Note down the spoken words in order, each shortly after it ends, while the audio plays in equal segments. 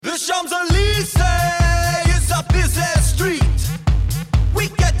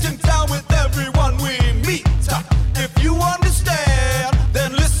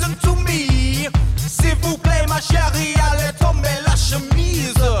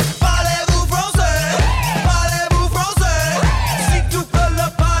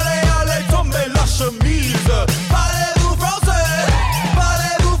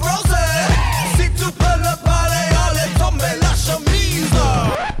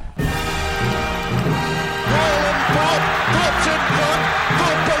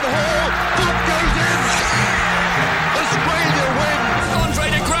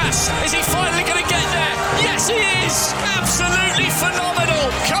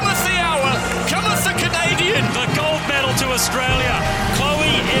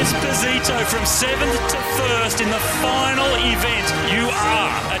Zito from 7th to 1st in the final event. You are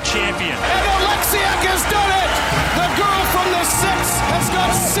a champion. And Alexiak has done it! The girl from the 6 has got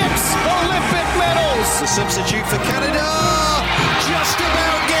 6 Olympic medals. The substitute for Canada just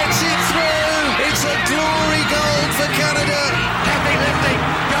about gets it through. It's a glory goal for Canada. Heavy lifting,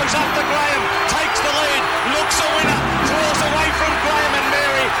 goes up to Graham, takes the lead, looks a winner, draws away from Graham and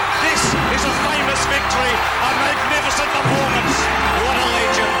Mary. This is a famous victory, a magnificent performance. What a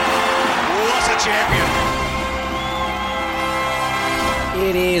legend, what a champion.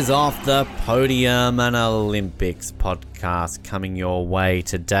 It is Off the Podium, an Olympics podcast coming your way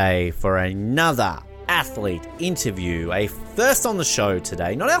today for another athlete interview. A first on the show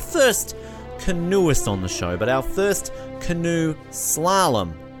today. Not our first canoeist on the show, but our first canoe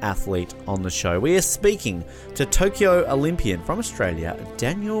slalom athlete on the show. We are speaking to Tokyo Olympian from Australia,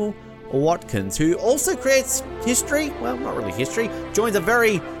 Daniel Watkins, who also creates history. Well, not really history. Joins a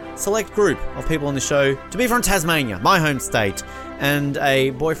very select group of people on the show to be from Tasmania, my home state, and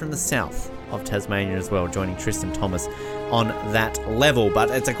a boy from the south of Tasmania as well, joining Tristan Thomas on that level. But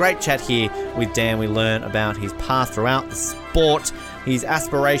it's a great chat here with Dan. We learn about his path throughout the sport, his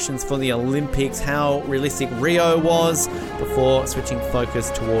aspirations for the Olympics, how realistic Rio was before switching focus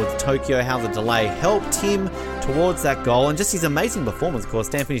towards Tokyo, how the delay helped him towards that goal, and just his amazing performance. Of course,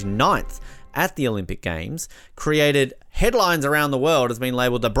 Dan finished 9th at the Olympic Games, created headlines around the world, has been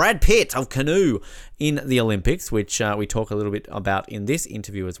labelled the Brad Pitt of canoe in the Olympics, which we talk a little bit about in this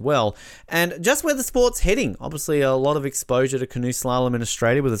interview as well. And just where the sport's heading, obviously a lot of exposure to canoe slalom in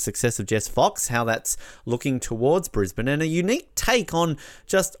Australia with the success of Jess Fox, how that's looking towards Brisbane, and a unique take on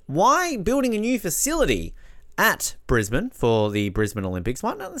just why building a new facility at Brisbane for the Brisbane Olympics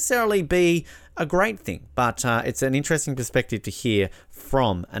might not necessarily be a great thing, but it's an interesting perspective to hear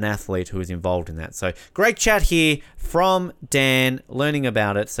from an athlete who is involved in that. So great chat here from Dan, learning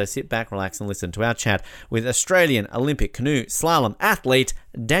about it. So sit back, relax, and listen to our chat with Australian Olympic canoe slalom athlete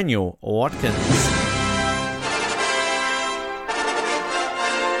Daniel Watkins.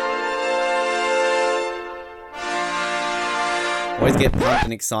 Always get pumped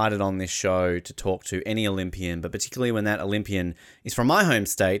and excited on this show to talk to any Olympian, but particularly when that Olympian is from my home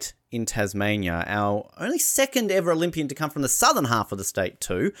state in Tasmania, our only second ever Olympian to come from the southern half of the state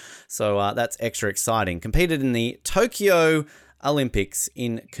too. So that's extra exciting. Competed in the Tokyo Olympics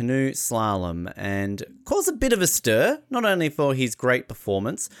in canoe slalom and caused a bit of a stir, not only for his great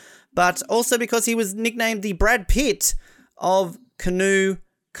performance, but also because he was nicknamed the Brad Pitt of canoe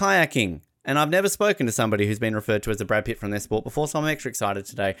kayaking. And I've never spoken to somebody who's been referred to as a Brad Pitt from their sport before, so I'm extra excited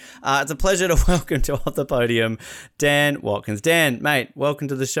today. It's a pleasure to welcome to Off the Podium Dan Watkins. Dan, mate, welcome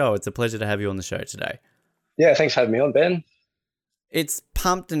to the show. It's a pleasure to have you on the show today. Yeah, thanks for having me on, Ben. It's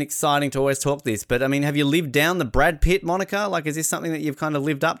pumped and exciting to always talk this, but I mean, have you lived down the Brad Pitt moniker? Like, is this something that you've kind of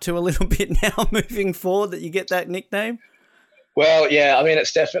lived up to a little bit now moving forward, that you get that nickname? Well, yeah, I mean,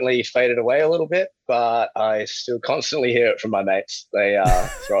 it's definitely faded away a little bit, but I still constantly hear it from my mates. They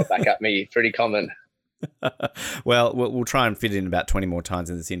throw it back at me. Pretty common. Well, we'll try and fit in about 20 more times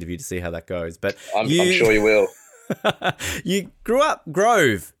in this interview to see how that goes. But I'm sure you will. You grew up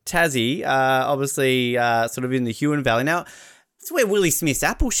Grove, Tassie, obviously sort of in the Huon Valley. Now, it's where Willie Smith's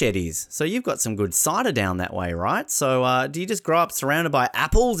apple shed is. So you've got some good cider down that way, right? So do you just grow up surrounded by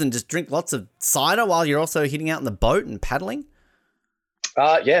apples and just drink lots of cider while you're also hitting out in the boat and paddling?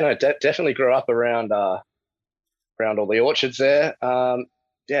 Yeah, no, definitely grew up around all the orchards there.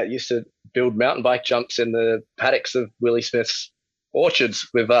 Yeah, used to build mountain bike jumps in the paddocks of Willie Smith's orchards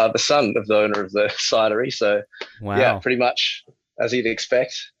with the son of the owner of the cidery. So, wow. Yeah, pretty much as you'd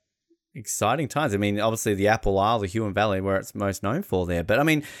expect. Exciting times. I mean, obviously the Apple Isle, the Huon Valley, where it's most known for there. But I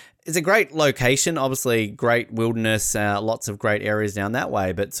mean, it's a great location, obviously great wilderness, lots of great areas down that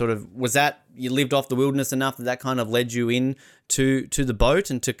way. But sort of, was that, you lived off the wilderness enough that kind of led you in to the boat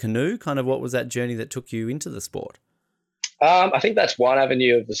and to canoe? Kind of what was that journey that took you into the sport? I think that's one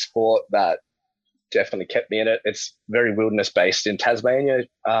avenue of the sport that definitely kept me in it. It's very wilderness based in Tasmania.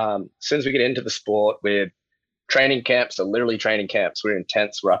 As soon as we get into the sport, we're training camps are literally training camps. We're in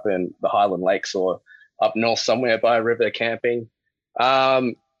tents. We're up in the Highland Lakes or up north somewhere by a river camping. I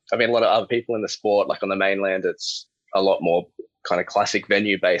mean, a lot of other people in the sport, like on the mainland, it's a lot more kind of classic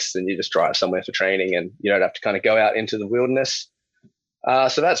venue based, and you just drive somewhere for training and you don't have to kind of go out into the wilderness.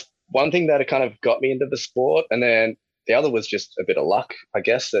 So that's one thing that kind of got me into the sport. And then the other was just a bit of luck, I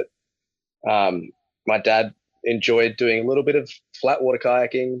guess, that my dad enjoyed doing a little bit of flat water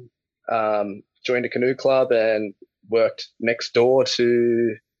kayaking, joined a canoe club and worked next door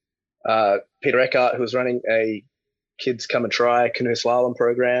to Peter Eckhart, who was running a Kids Come and Try canoe slalom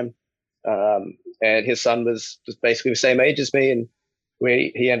program. And his son was basically the same age as me. And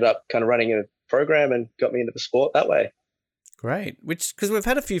he ended up kind of running a program and got me into the sport that way. Great. Which, because we've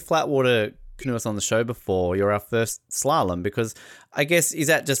had a few flatwater canoeists on the show before. You're our first slalom, because I guess, is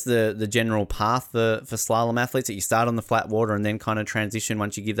that just the general path for slalom athletes, that you start on the flat water and then kind of transition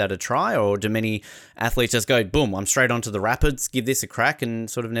once you give that a try? Or do many athletes just go, boom, I'm straight onto the rapids, give this a crack and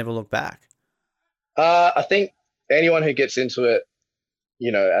sort of never look back? I think anyone who gets into it,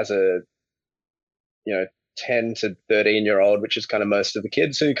 as a, 10 to 13-year-old, which is kind of most of the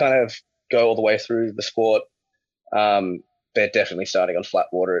kids who kind of go all the way through the sport, they're definitely starting on flat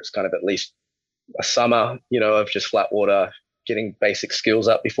water. It's kind of at least a summer, of just flat water, getting basic skills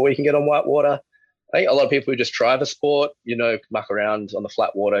up before you can get on white water. I think a lot of people who just try the sport, muck around on the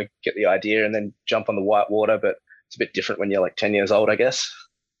flat water, get the idea, and then jump on the white water. But it's a bit different when you're like 10 years old, I guess.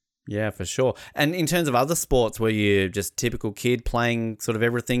 Yeah, for sure. And in terms of other sports, were you just typical kid playing sort of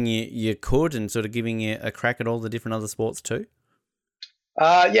everything you could and sort of giving you a crack at all the different other sports too?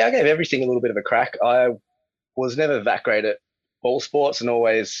 Yeah, I gave everything a little bit of a crack. I was never that great at ball sports and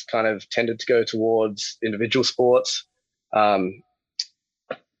always kind of tended to go towards individual sports. But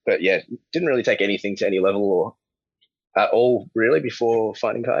yeah, didn't really take anything to any level or at all really before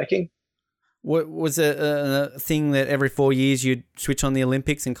finding kayaking. Was it a thing that every 4 years you'd switch on the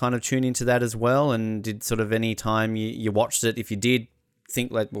Olympics and kind of tune into that as well? And did sort of any time you watched it, if you did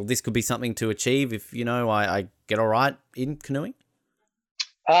think like, well, this could be something to achieve if, I get all right in canoeing?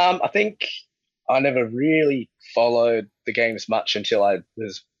 I think I never really followed the games much until I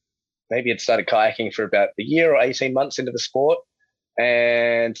had started kayaking for about a year or 18 months into the sport.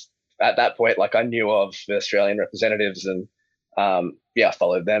 And at that point, like, I knew of the Australian representatives and, I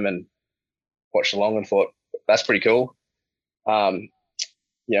followed them and watched along and thought, that's pretty cool.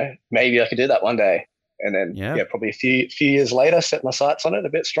 Maybe I could do that one day. And then, probably a few years later, set my sights on it a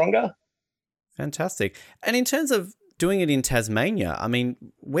bit stronger. Fantastic. And in terms of doing it in Tasmania, I mean,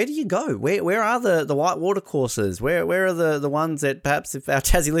 where do you go? Where are the white water courses? Where are the ones that perhaps if our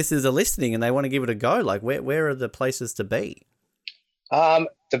Tassie listeners are listening and they want to give it a go, like where are the places to be?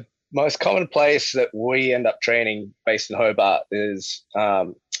 The most common place that we end up training based in Hobart is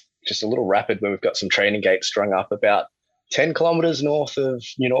just a little rapid where we've got some training gates strung up about 10 kilometres north of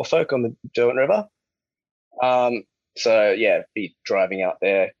New Norfolk on the Derwent River. Be driving out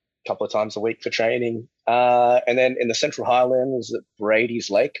there a couple of times a week for training. And then in the Central Highlands at Brady's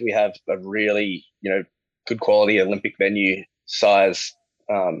Lake, we have a really, good quality Olympic venue size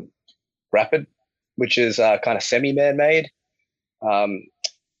rapid, which is kind of semi-man-made.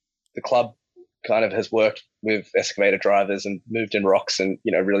 The club kind of has worked with excavator drivers and moved in rocks and,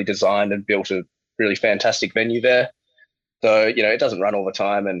 really designed and built a really fantastic venue there. So, it doesn't run all the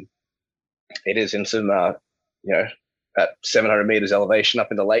time and it is in some, at 700 meters elevation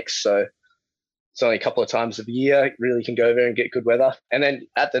up in the lakes. So it's only a couple of times of the year you really can go there and get good weather. And then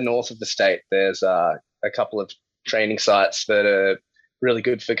at the north of the state, there's a couple of training sites that are really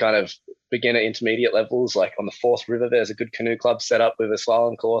good for kind of beginner intermediate levels. Like on the Forth River, there's a good canoe club set up with a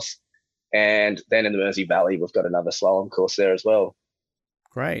slalom course. And then in the Mersey Valley, we've got another slalom course there as well.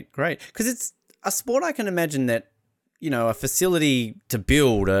 Great. Because it's a sport I can imagine that, a facility to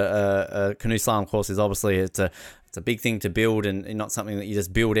build a canoe slalom course is obviously it's a big thing to build and not something that you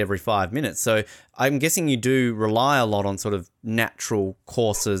just build every 5 minutes. So I'm guessing you do rely a lot on sort of natural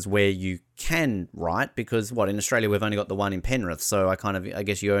courses where you can, right? Because in Australia, we've only got the one in Penrith. So I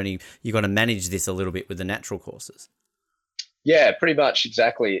guess you got to manage this a little bit with the natural courses. Yeah, pretty much.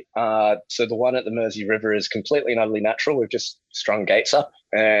 Exactly. So the one at the Mersey River is completely and utterly natural. We've just strung gates up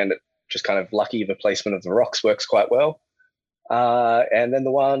and just kind of lucky the placement of the rocks works quite well. And then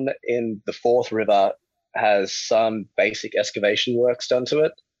the one in the Forth River has some basic excavation works done to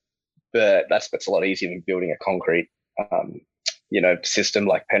it, but that's a lot easier than building a concrete, system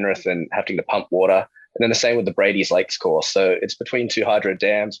like Penrith and having to pump water. And then the same with the Brady's Lakes course. So it's between two hydro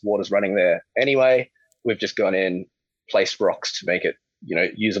dams, water's running there anyway. We've just gone in, placed rocks to make it,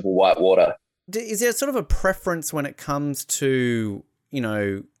 usable white water. Is there sort of a preference when it comes to,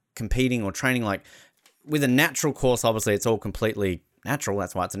 competing or training? Like with a natural course, obviously it's all completely natural,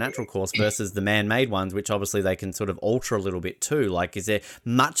 that's why it's a natural course, versus the man-made ones, which obviously they can sort of alter a little bit too. Like, is there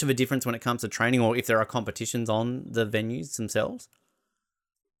much of a difference when it comes to training, or if there are competitions on the venues themselves?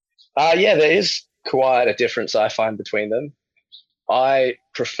 Yeah, there is quite a difference I find between them. I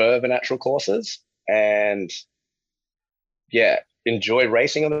prefer the natural courses and enjoy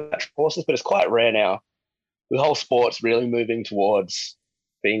racing on the natural courses, but it's quite rare now. The whole sport's really moving towards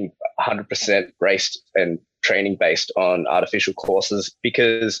being 100% raced and training based on artificial courses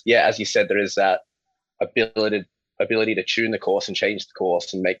because, as you said, there is that ability to tune the course and change the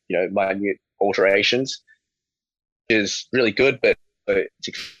course and make, minute alterations, which is really good. But it's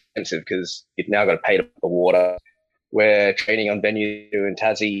expensive because you've now got to pay to put the water. We're training on venue in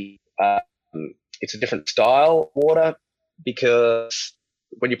Tassie. It's a different style of water because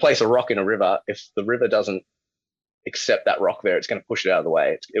when you place a rock in a river, if the river doesn't accept that rock there, it's going to push it out of the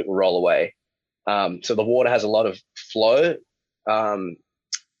way. It will roll away. So the water has a lot of flow.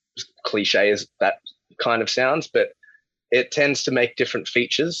 Cliche as that kind of sounds, but it tends to make different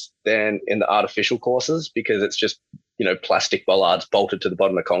features than in the artificial courses because it's just, plastic bollards bolted to the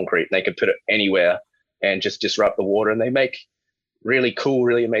bottom of concrete. And they can put it anywhere and just disrupt the water. And they make really cool,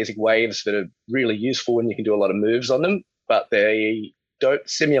 really amazing waves that are really useful and you can do a lot of moves on them, but they don't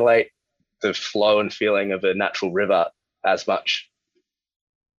simulate the flow and feeling of a natural river as much.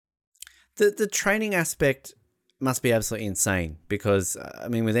 The training aspect must be absolutely insane because,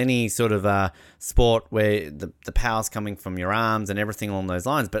 with any sort of sport where the power's coming from your arms and everything along those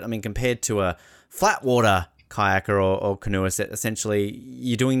lines, but compared to a flat water kayaker or canoeist, essentially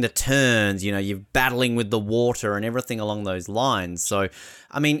you're doing the turns, you're battling with the water and everything along those lines. So,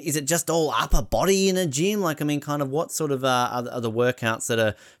 is it just all upper body in a gym? Kind of what sort of are the workouts that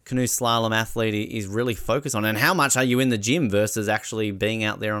a canoe slalom athlete is really focused on? And how much are you in the gym versus actually being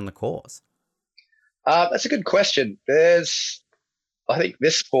out there on the course? That's a good question. I think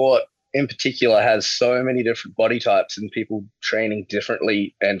this sport in particular has so many different body types and people training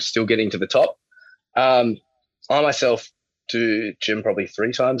differently and still getting to the top. I myself do gym probably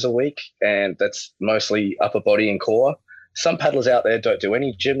 3 times a week, and that's mostly upper body and core. Some paddlers out there don't do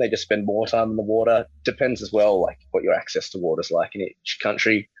any gym. They just spend more time in the water. Depends as well, like what your access to water is like in each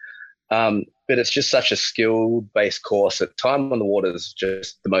country. But it's just such a skill-based course that time on the water is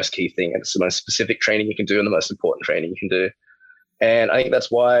just the most key thing. And it's the most specific training you can do and the most important training you can do. And I think that's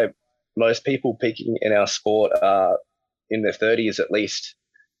why most people peaking in our sport are in their 30s at least.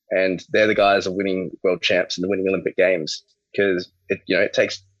 And they're the guys who are winning world champs and winning Olympic Games because it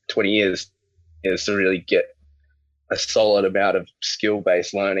takes 20 years to really get a solid amount of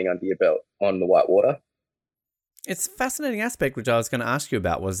skill-based learning under your belt on the white water. It's a fascinating aspect, which I was going to ask you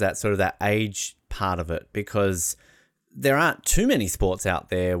about, was that sort of that age part of it, because there aren't too many sports out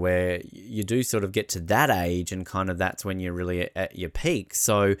there where you do sort of get to that age and kind of that's when you're really at your peak.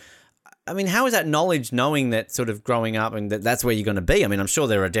 So, how is that knowledge, knowing that sort of growing up and that's where you're going to be? I'm sure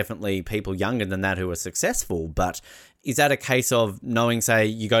there are definitely people younger than that who are successful, but is that a case of knowing, say,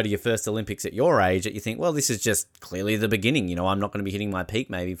 you go to your first Olympics at your age that you think, well, this is just clearly the beginning, I'm not going to be hitting my peak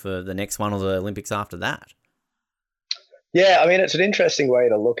maybe for the next one or the Olympics after that? Yeah, it's an interesting way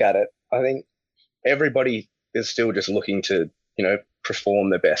to look at it. I think everybody is still just looking to, perform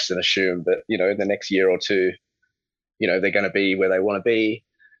their best and assume that, in the next year or two, they're going to be where they want to be.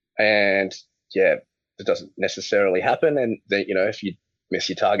 And yeah, it doesn't necessarily happen. And then, if you miss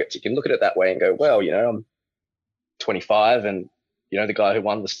your targets, you can look at it that way and go, well, I'm 25 and, the guy who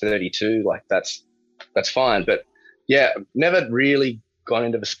won was 32, like that's fine. But yeah, never really gone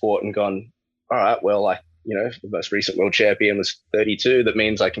into the sport and gone, all right, well, like, the most recent world champion was 32. That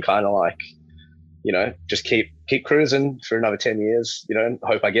means I can kind of like, just keep cruising for another 10 years, and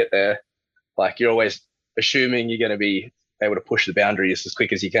hope I get there. Like you're always assuming you're going to be able to push the boundaries as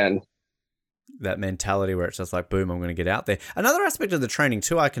quick as you can. That mentality where it's just like, boom, I'm going to get out there. Another aspect of the training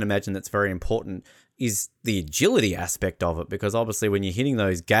too, I can imagine that's very important is the agility aspect of it, because obviously when you're hitting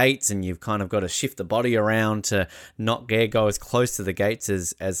those gates and you've kind of got to shift the body around to not go as close to the gates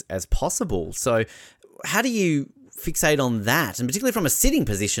as possible. So how do you fixate on that? And particularly from a sitting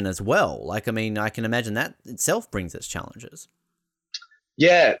position as well. I can imagine that itself brings its challenges.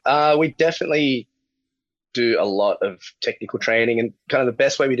 Yeah, we definitely do a lot of technical training, and kind of the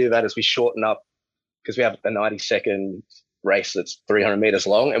best way we do that is we shorten up, because we have a 90-second race that's 300 meters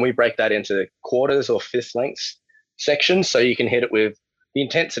long, and we break that into quarters or fifth lengths sections, so you can hit it with the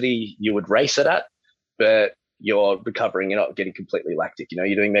intensity you would race it at, but you're recovering, you're not getting completely lactic.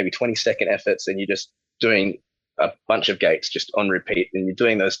 You're doing maybe 20-second efforts and you're just doing a bunch of gates just on repeat, and you're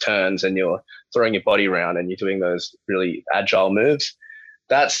doing those turns and you're throwing your body around and you're doing those really agile moves.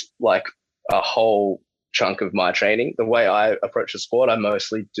 That's like a whole chunk of my training. The way I approach the sport, I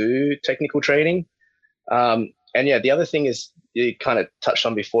mostly do technical training. And yeah, the other thing is you kind of touched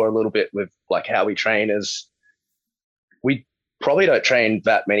on before a little bit with like how we train is we probably don't train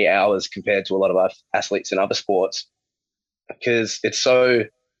that many hours compared to a lot of our athletes in other sports, because it's so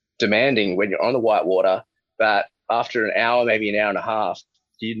demanding when you're on the white water that after an hour, maybe an hour and a half,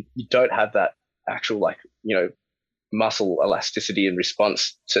 you don't have that actual muscle elasticity and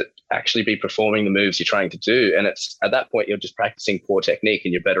response to actually be performing the moves you're trying to do. And it's at that point, you're just practicing poor technique,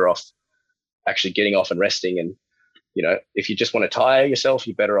 and you're better off actually getting off and resting. And, if you just want to tire yourself,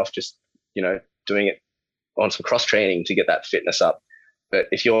 you're better off just, doing it on some cross training to get that fitness up. But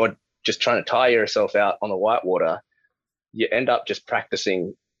if you're just trying to tire yourself out on the whitewater, you end up just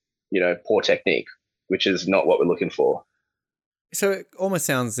practicing, poor technique, which is not what we're looking for. So it almost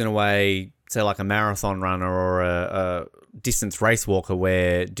sounds in a way, say like a marathon runner or a distance race walker,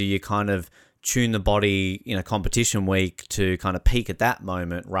 where do you kind of tune the body in a competition week to kind of peak at that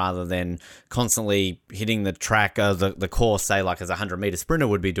moment rather than constantly hitting the track of the course, say like as a 100-meter sprinter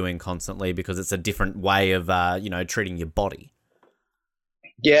would be doing constantly, because it's a different way of, treating your body?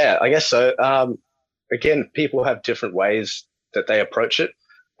 Yeah, I guess so. Again, people have different ways that they approach it.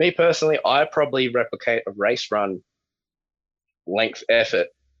 Me personally, I probably replicate a race run length effort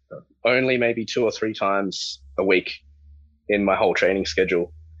only maybe 2 or 3 times a week in my whole training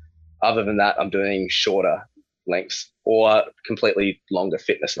schedule. Other than that, I'm doing shorter lengths or completely longer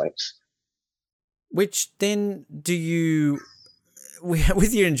fitness lengths. Which then do you,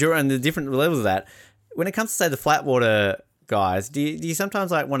 with your endurance and the different levels of that, when it comes to, say, the flatwater guys, do you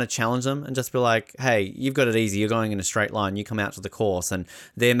sometimes like want to challenge them and just be like, hey, you've got it easy, you're going in a straight line, you come out to the course, and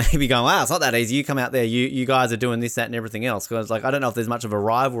they're maybe going, wow, it's not that easy, you come out there, you guys are doing this, that, and everything else? Because like, I don't know if there's much of a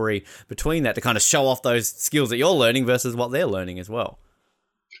rivalry between that to kind of show off those skills that you're learning versus what they're learning as well.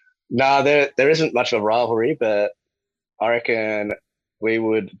 No, there isn't much of a rivalry, but I reckon we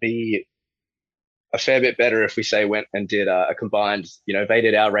would be a fair bit better if we, say, went and did a combined, they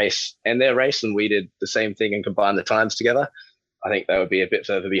did our race and their race and we did the same thing and combined the times together. I think they would be a bit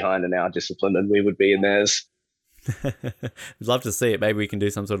further behind in our discipline than we would be in theirs. I'd love to see it. Maybe we can do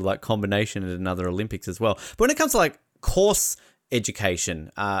some sort of like combination at another Olympics as well. But when it comes to like course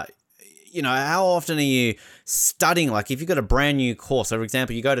education, how often are you studying? Like if you've got a brand new course, so for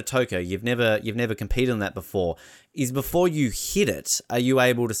example, you go to Tokyo, you've never competed on that before. Is before you hit it, are you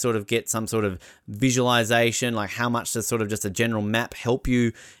able to sort of get some sort of visualization? Like how much does sort of just a general map help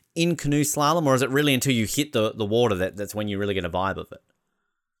you in canoe slalom? Or is it really until you hit the water that's when you really get a vibe of it?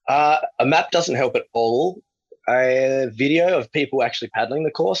 A map doesn't help at all. A video of people actually paddling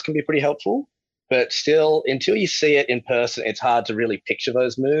the course can be pretty helpful. But still, until you see it in person, it's hard to really picture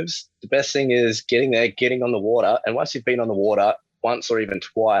those moves. The best thing is getting there, getting on the water. And once you've been on the water once or even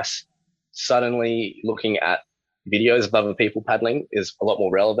twice, suddenly looking at videos of other people paddling is a lot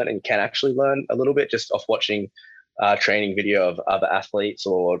more relevant, and you can actually learn a little bit just off watching training video of other athletes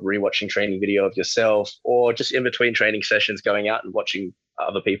or rewatching training video of yourself, or just in between training sessions going out and watching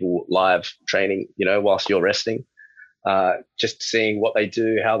other people live training, whilst you're resting. Just seeing what they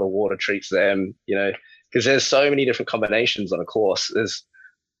do, how the water treats them, because there's so many different combinations on a course. There's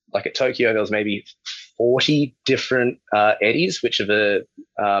like at Tokyo, there was maybe 40 different eddies, which are the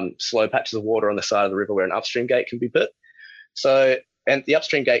slow patches of water on the side of the river where an upstream gate can be put. So, and the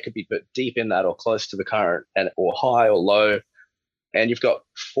upstream gate could be put deep in that or close to the current, or high or low. And you've got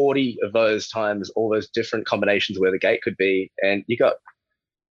 40 of those times all those different combinations where the gate could be. And you got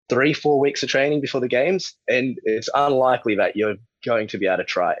 3-4 weeks of training before the games, and it's unlikely that you're going to be able to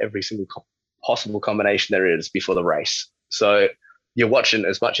try every single possible combination there is before the race. So you're watching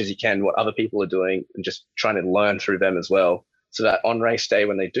as much as you can what other people are doing and just trying to learn through them as well, so that on race day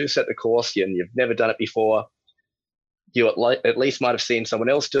when they do set the course and you've never done it before, you at least might have seen someone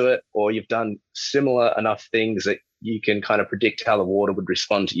else do it, or you've done similar enough things that you can kind of predict how the water would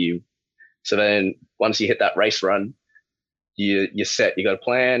respond to you. So then once you hit that race run, you're set, you got a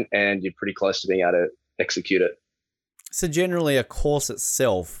plan, and you're pretty close to being able to execute it. So generally a course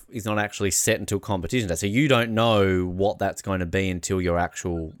itself is not actually set until competition day. So you don't know what that's going to be until your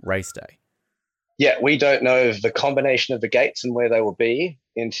actual race day. Yeah, we don't know the combination of the gates and where they will be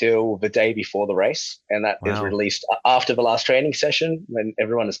until the day before the race. And that is released after the last training session when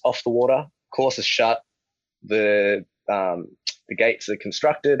everyone is off the water, course is shut, the gates are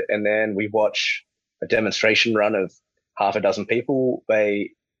constructed, and then we watch a demonstration run of half a dozen people.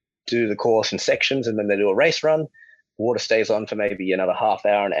 They do the course in sections and then they do a race run. The water stays on for maybe another half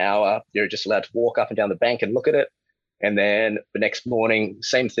hour, an hour. You're just allowed to walk up and down the bank and look at it. And then the next morning,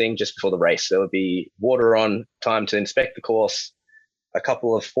 same thing just before the race. There will be water on, time to inspect the course. A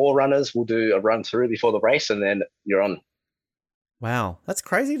couple of forerunners will do a run through before the race, and then you're on. Wow, that's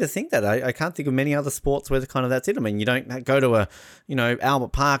crazy to think that. I can't think of many other sports where that's it. I mean, you don't go to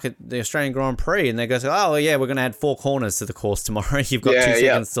Albert Park at the Australian Grand Prix and they go, oh yeah, we're going to add 4 corners to the course tomorrow. You've got 2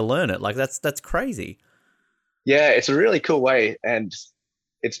 seconds to learn it. Like that's crazy. Yeah, it's a really cool way, and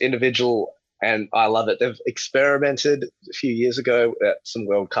it's individual, and I love it. They've experimented a few years ago at some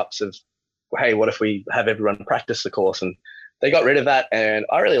World Cups of, hey, what if we have everyone practice the course? And they got rid of that, and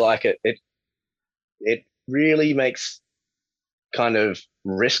I really like it. It really makes kind of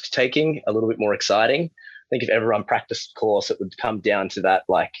risk taking a little bit more exciting. I think if everyone practiced the course, it would come down to that,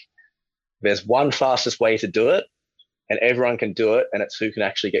 like there's one fastest way to do it, and everyone can do it, and it's who can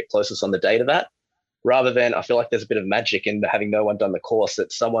actually get closest on the day to that. Rather than, I feel like there's a bit of magic in having no one done the course,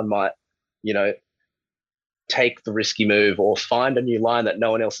 that someone might, take the risky move or find a new line that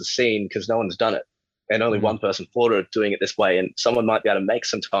no one else has seen because no one's done it. And only one person thought of doing it this way. And someone might be able to make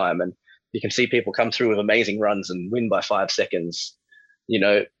some time. And you can see people come through with amazing runs and win by 5 seconds,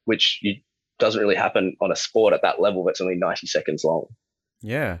 which doesn't really happen on a sport at that level that's only 90 seconds long.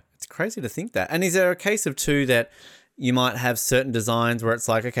 Yeah, it's crazy to think that. And is there a case of too that you might have certain designs where it's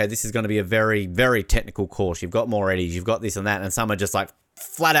like, okay, this is going to be a very, very technical course. You've got more eddies, you've got this and that, and some are just like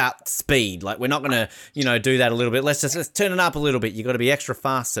flat out speed. Like, we're not going to, do that a little bit. Let's turn it up a little bit. You've got to be extra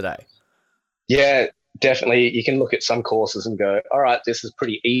fast today. Yeah, definitely. You can look at some courses and go, all right, this is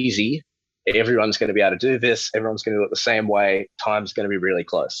pretty easy. Everyone's going to be able to do this. Everyone's going to do it the same way. Time's going to be really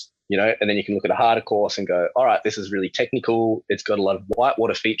close, and then you can look at a harder course and go, all right, this is really technical. It's got a lot of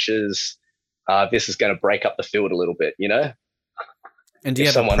whitewater features. This is going to break up the field a little bit, And do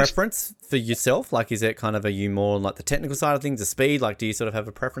you have a preference for yourself? Like, is it kind of, are you more on like the technical side of things, the speed? Like, do you sort of have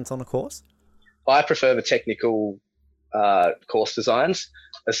a preference on a course? I prefer the technical course designs,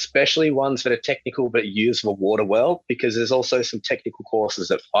 especially ones that are technical but use the water well, because there's also some technical courses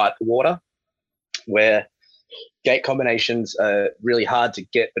that fight the water, where gate combinations are really hard to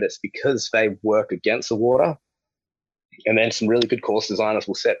get, but it's because they work against the water. And then some really good course designers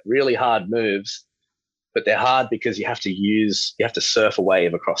will set really hard moves, but they're hard because you have to surf a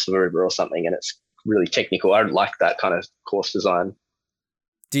wave across the river or something, and it's really technical. I like that kind of course design.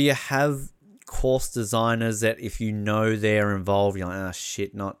 Do you have course designers that if they're involved, you're like, oh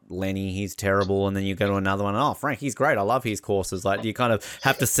shit, not Lenny, he's terrible, and then you go to another one, oh, Frank, he's great, I love his courses. Like, do you kind of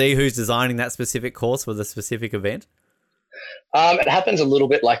have to see who's designing that specific course for the specific event? It happens a little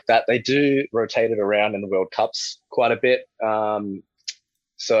bit like that. They do rotate it around in the World Cups quite a bit.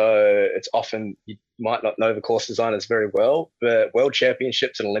 So it's often, you might not know the course designers very well, but World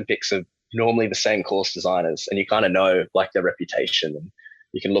Championships and Olympics are normally the same course designers, and you kind of know like their reputation, and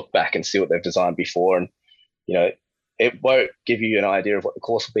you can look back and see what they've designed before. And, it won't give you an idea of what the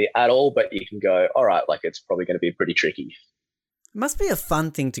course will be at all, but you can go, all right, like it's probably going to be pretty tricky. It must be a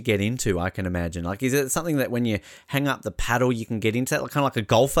fun thing to get into, I can imagine. Like, is it something that when you hang up the paddle, you can get into that? Like, kind of like a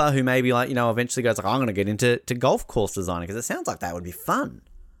golfer who maybe like, eventually goes like, I'm going to get into golf course designing, because it sounds like that would be fun.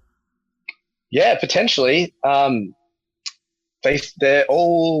 Yeah, potentially. They're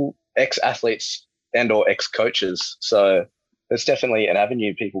all ex-athletes and or ex-coaches. So it's definitely an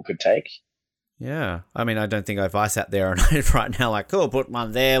avenue people could take. Yeah. I mean, I don't think if I sat there and right now, like, cool, put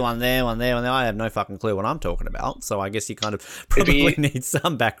one there, one there, one there, one there, I have no fucking clue what I'm talking about. So I guess you kind of probably need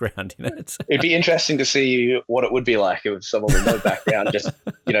some background in it. It'd be interesting to see what it would be like if someone with no background just,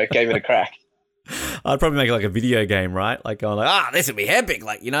 gave it a crack. I'd probably make it like a video game, right? Like going like, this would be epic.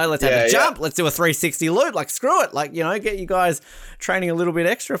 Like, let's have a jump. Let's do a 360 loop. Like, screw it. Like, get you guys training a little bit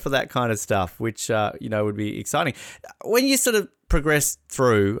extra for that kind of stuff, which, would be exciting. When you sort of progressed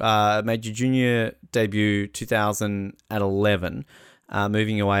through, made your junior debut 2011,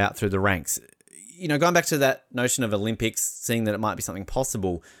 moving your way up through the ranks, going back to that notion of Olympics, seeing that it might be something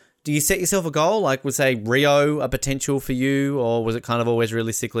possible, do you set yourself a goal? Like, was, say, Rio a potential for you, or was it kind of always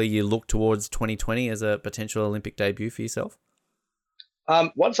realistically you look towards 2020 as a potential Olympic debut for yourself?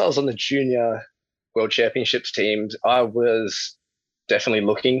 Once I was on the junior World Championships teams, I was definitely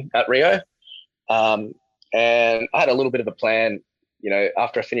looking at Rio. And I had a little bit of a plan.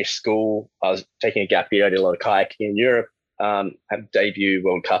 After I finished school, I was taking a gap year. I did a lot of kayaking in Europe, had a debut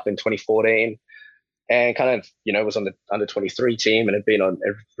World Cup in 2014. And kind of, was on the under 23 team and had been on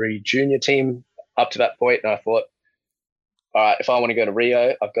every junior team up to that point. And I thought, all right, if I want to go to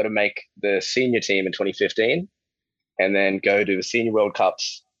Rio, I've got to make the senior team in 2015 and then go to the senior World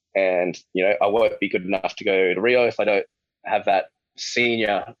Cups. And, I won't be good enough to go to Rio if I don't have that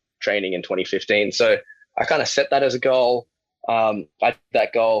senior training in 2015. So I kind of set that as a goal.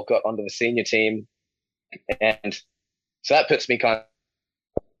 That goal got onto the senior team. And so that puts me kind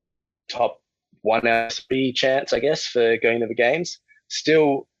of top 1 out of 3 chance, I guess, for going to the games.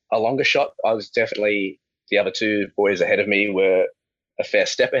 Still a longer shot. I was definitely, the other 2 boys ahead of me were a fair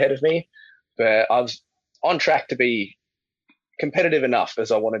step ahead of me, but I was on track to be competitive enough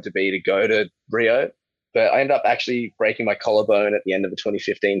as I wanted to be to go to Rio. But I ended up actually breaking my collarbone at the end of the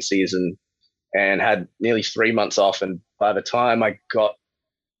 2015 season and had nearly 3 months off. And by the time I got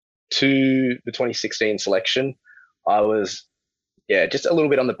to the 2016 selection, I was just a little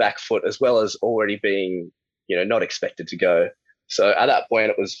bit on the back foot, as well as already being, not expected to go. So at that point,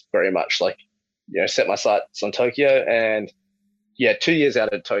 it was very much like, set my sights on Tokyo. And 2 years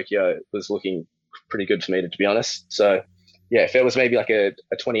out of Tokyo was looking pretty good for me, to be honest. So if it was maybe like a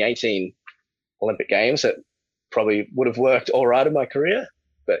 2018 Olympic Games, it probably would have worked all right in my career.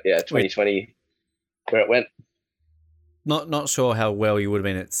 But yeah, 2020, where it went. Not sure how well you would have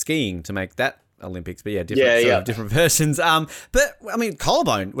been at skiing to make that Olympics, but different versions. But I mean,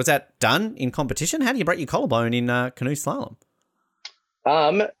 collarbone, was that done in competition? How do you break your collarbone in canoe slalom?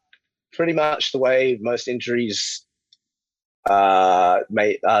 Pretty much the way most injuries are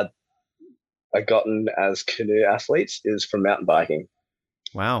gotten as canoe athletes is from mountain biking.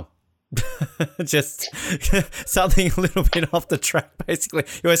 Wow. Just something a little bit off the track, basically.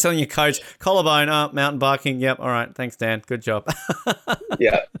 You're always telling your coach, collarbone, mountain biking. Yep, all right, thanks, Dan. Good job.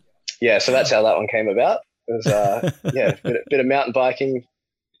 Yeah. So that's how that one came about. It was a bit of mountain biking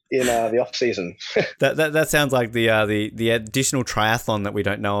in the off season. that sounds like the additional triathlon that we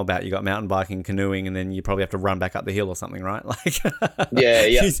don't know about. You got mountain biking, canoeing, and then you probably have to run back up the hill or something, right? Like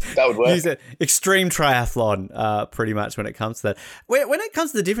that would work. Use an extreme triathlon, pretty much when it comes to that. When it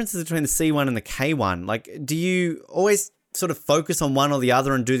comes to the differences between the C1 and the K1, like, do you always sort of focus on one or the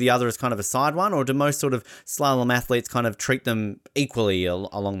other and do the other as kind of a side one, or do most sort of slalom athletes kind of treat them equally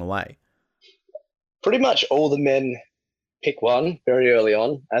along the way? Pretty much all the men pick one very early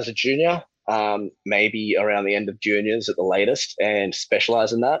on as a junior, maybe around the end of juniors at the latest, and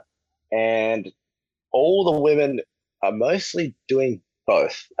specialize in that. And all the women are mostly doing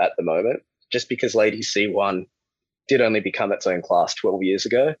both at the moment, just because Ladies C1 did only become its own class 12 years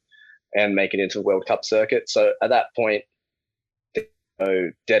ago and make it into the World Cup circuit. So at that point, there were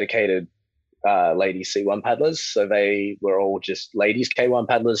no dedicated ladies C1 paddlers. So they were all just ladies K1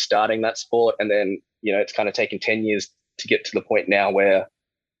 paddlers starting that sport. And then, it's kind of taken 10 years to get to the point now where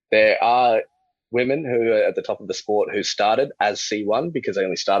there are women who are at the top of the sport who started as C1 because they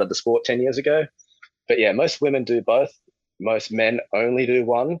only started the sport 10 years ago. But yeah, most women do both. Most men only do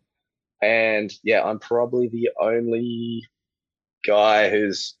one. And yeah, I'm probably the only guy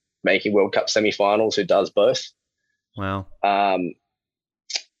who's making World Cup semifinals who does both. Wow.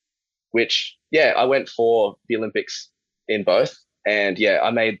 Which, yeah, I went for the Olympics in both. And yeah,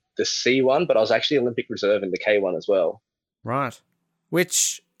 I made the C1, but I was actually Olympic reserve in the K1 as well. Right.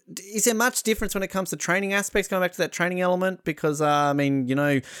 Which, is there much difference when it comes to training aspects, going back to that training element? Because,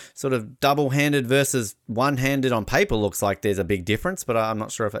 sort of double-handed versus one-handed on paper looks like there's a big difference, but I'm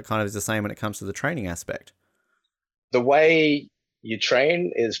not sure if that kind of is the same when it comes to the training aspect. The way you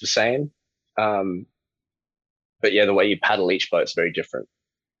train is the same. But yeah, the way you paddle each boat is very different.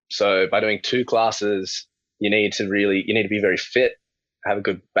 So by doing two classes, you need to be very fit, have a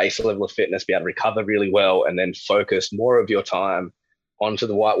good base level of fitness, be able to recover really well, and then focus more of your time onto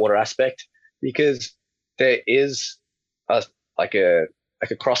the whitewater aspect, because there is a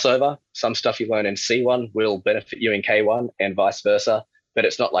crossover. Some stuff you learn in C1 will benefit you in K1 and vice versa, but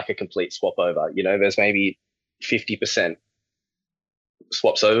it's not like a complete swap over. There's maybe 50%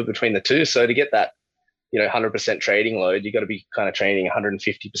 swaps over between the two. So to get that, 100% trading load, you got to be kind of training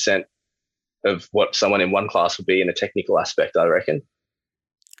 150% of what someone in one class would be in a technical aspect, I reckon.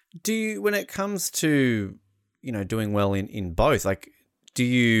 Do you, when it comes to, doing well in both, like, do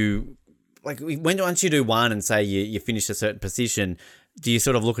you, like, once you do one and say you finish a certain position, do you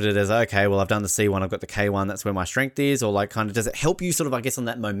sort of look at it as, okay, well, I've done the C1, I've got the K1, that's where my strength is? Or like, kind of, does it help you sort of, I guess, on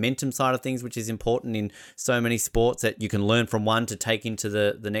that momentum side of things, which is important in so many sports, that you can learn from one to take into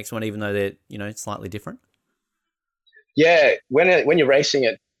the next one, even though they're, slightly different? Yeah. When you're racing,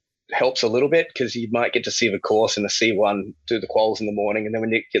 it helps a little bit because you might get to see the course in the C1, do the quals in the morning. And then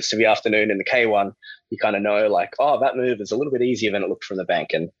when it gets to the afternoon in the K1, you kind of know, like, oh, that move is a little bit easier than it looked from the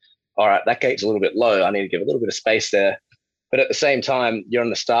bank. And all right, that gate's a little bit low. I need to give a little bit of space there. But at the same time, you're on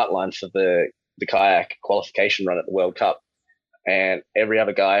the start line for the kayak qualification run at the World Cup. And every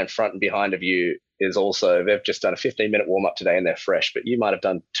other guy in front and behind of you is also, they've just done a 15-minute warm-up today and they're fresh. But you might have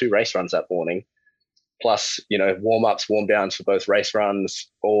done 2 race runs that morning, plus, warm-ups, warm-downs for both race runs,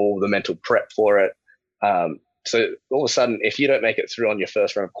 all the mental prep for it. So all of a sudden, if you don't make it through on your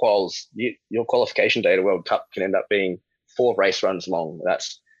first run of quals, your qualification day to World Cup can end up being 4 race runs long.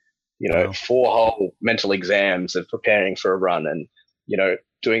 That's, Wow. 4 whole mental exams of preparing for a run and,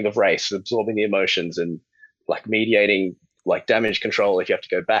 doing the race, absorbing the emotions and like mediating like damage control if you have to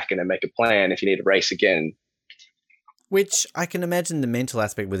go back and then make a plan if you need to race again. Which I can imagine the mental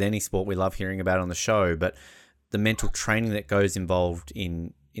aspect with any sport we love hearing about on the show, but the mental training that goes involved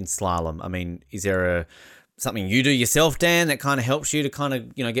in slalom. I mean, is there something you do yourself, Dan, that kind of helps you to kind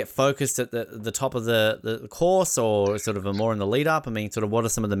of, get focused at the top of the course, or sort of a more in the lead up? I mean, sort of what are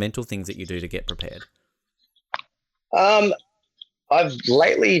some of the mental things that you do to get prepared? I've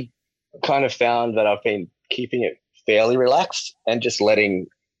lately kind of found that I've been keeping it fairly relaxed and just letting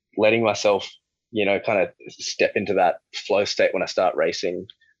myself, kind of step into that flow state when I start racing.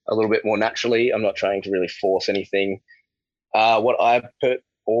 a little bit more naturally. I'm not trying to really force anything. What I put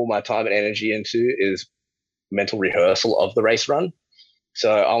all my time and energy into is mental rehearsal of the race run.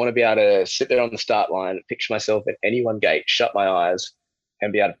 So I want to be able to sit there on the start line, picture myself at any one gate, shut my eyes,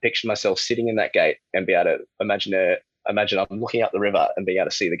 and be able to picture myself sitting in that gate and be able to imagine I'm looking up the river and being able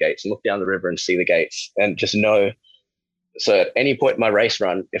to see the gates, and look down the river and see the gates, and just know. So at any point in my race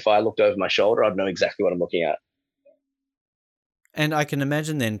run, if I looked over my shoulder, I'd know exactly what I'm looking at. And I can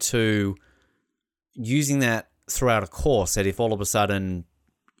imagine then too, using that throughout a course, that if all of a sudden,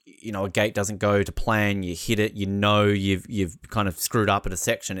 you know, a gate doesn't go to plan, you hit it, you know you've kind of screwed up at a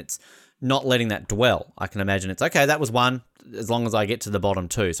section, it's not letting that dwell. I can imagine it's, okay, that was one, as long as I get to the bottom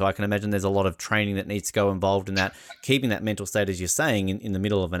two. So I can imagine there's a lot of training that needs to go involved in that, keeping that mental state, as you're saying, in the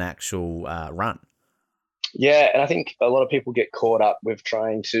middle of an actual run. Yeah, and I think a lot of people get caught up with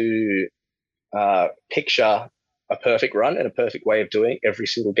trying to picture a perfect run and a perfect way of doing every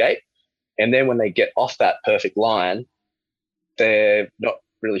single gate. And then when they get off that perfect line, they're not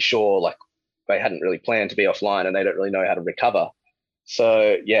really sure, like they hadn't really planned to be offline and they don't really know how to recover.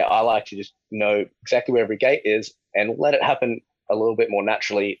 So yeah, I like to just know exactly where every gate is and let it happen a little bit more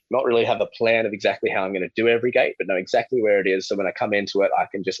naturally, not really have a plan of exactly how I'm going to do every gate, but know exactly where it is. So when I come into it, I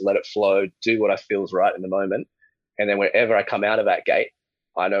can just let it flow, do what I feel is right in the moment. And then wherever I come out of that gate,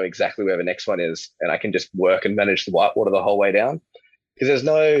 I know exactly where the next one is, and I can just work and manage the whitewater the whole way down. Because there's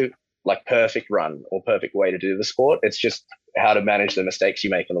no like perfect run or perfect way to do the sport. It's just how to manage the mistakes you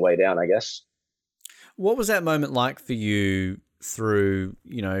make on the way down, I guess. What was that moment like for you through,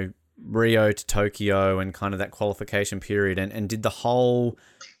 you know, Rio to Tokyo and kind of that qualification period? And did the whole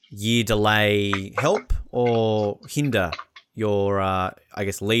year delay help or hinder your, I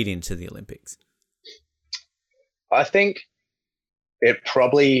guess, lead into the Olympics? I think it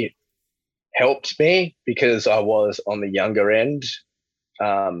probably helped me because I was on the younger end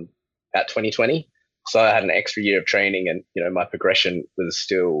at 2020. So I had an extra year of training and, you know, my progression was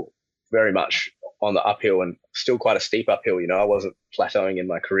still very much on the uphill and still quite a steep uphill. You know, I wasn't plateauing in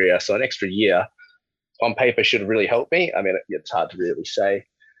my career. So an extra year on paper should have really helped me. I mean, it's hard to really say.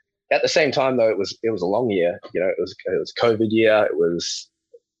 At the same time, though, it was a long year. You know, it was COVID year. It was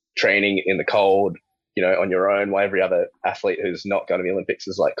training in the cold, you know, on your own, while every other athlete who's not going to the Olympics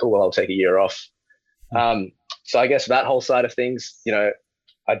is like, cool, well, I'll take a year off. So I guess that whole side of things, you know,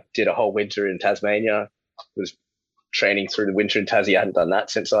 I did a whole winter in Tasmania, was training through the winter in Tassie. I hadn't done that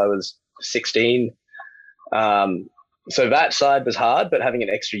since I was 16. So that side was hard, but having an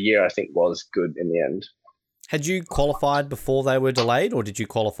extra year, I think, was good in the end. Had you qualified before they were delayed, or did you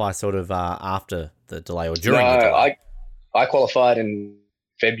qualify sort of after the delay or during the delay? I qualified in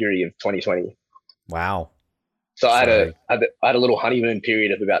February of 2020. Wow. So I had a little honeymoon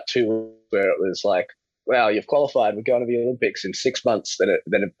period of about 2 weeks where it was like, wow, you've qualified, we're going to the Olympics in 6 months.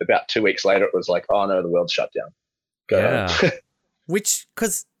 Then about 2 weeks later, it was like, oh no, the world's shut down. Yeah. Which,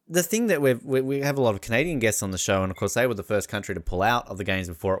 because the thing that we have a lot of Canadian guests on the show, and of course they were the first country to pull out of the games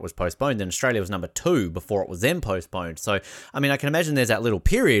before it was postponed, and Australia was number 2 before it was then postponed. So, I mean, I can imagine there's that little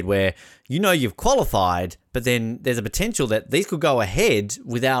period where you know you've qualified, but then there's a potential that these could go ahead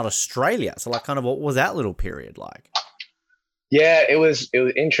without Australia. So, like, kind of what was that little period like? Yeah, it was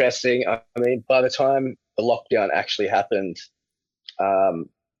interesting. I mean, by the time the lockdown actually happened, I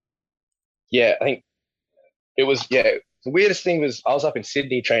think it was, the weirdest thing was I was up in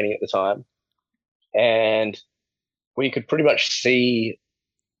Sydney training at the time, and we could pretty much see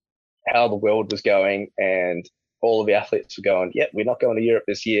how the world was going, and all of the athletes were going, yep, we're not going to Europe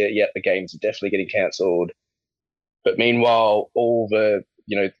this year. Yep, the games are definitely getting cancelled. But meanwhile, all the,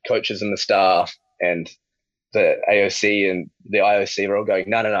 you know, coaches and the staff and the AOC and the IOC were all going,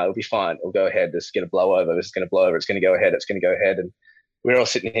 no, it'll be fine. It'll go ahead. This is going to blow over. This is going to blow over. It's going to go ahead. It's going to go ahead. And we're all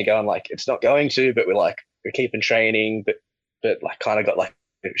sitting here going like, it's not going to, but we're keeping training, but like kind of got like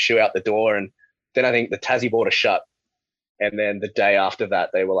a shoe out the door. And then I think the Tassie border shut. And then the day after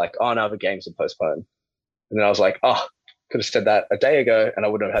that, they were like, oh no, the games are postponed. And then I was like, oh, could have said that a day ago and I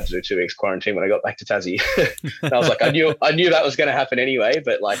wouldn't have had to do 2 weeks quarantine when I got back to Tassie. And I was like, I knew that was going to happen anyway,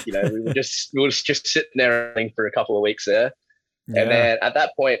 but like, you know, we were just sitting there for a couple of weeks there. Yeah. And then at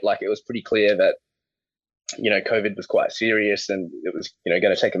that point, like, it was pretty clear that, you know, COVID was quite serious and it was, you know,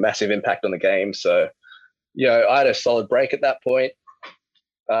 going to take a massive impact on the game. So, you know, I had a solid break at that point,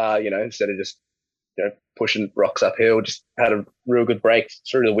 you know, instead of just, you know, pushing rocks uphill, just had a real good break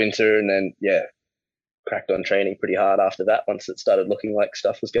through the winter. And then, cracked on training pretty hard after that once it started looking like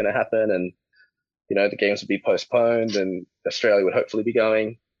stuff was going to happen and, you know, the games would be postponed and Australia would hopefully be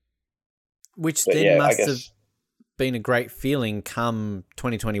going. Which then must have been a great feeling come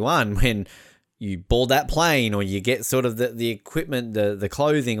 2021 when, you board that plane, or you get sort of the equipment, the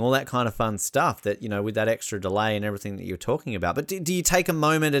clothing, all that kind of fun stuff that, with that extra delay and everything that you're talking about. But do you take a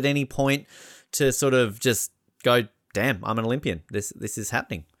moment at any point to sort of just go, damn, I'm an Olympian. This is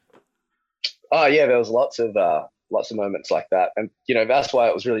happening? Oh yeah, there was lots of moments like that. And, that's why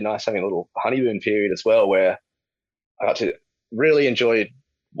it was really nice having a little honeymoon period as well, where I got to really enjoy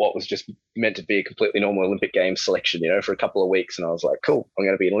what was just meant to be a completely normal Olympic Games selection, for a couple of weeks. And I was like, cool, I'm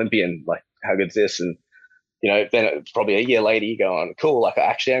going to be an Olympian. Like, how good's this? And, then probably a year later you go on, cool, like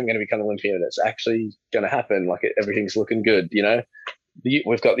actually I'm going to become an Olympian. It's actually going to happen. Like everything's looking good,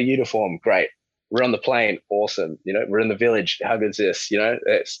 We've got the uniform, great. We're on the plane, awesome. We're in the village, how good's this?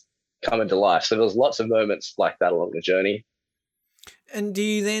 It's coming to life. So there was lots of moments like that along the journey. And do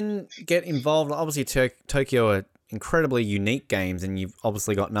you then get involved? Obviously, Tokyo are incredibly unique games, and you've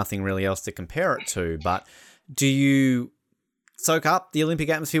obviously got nothing really else to compare it to. But do you soak up the Olympic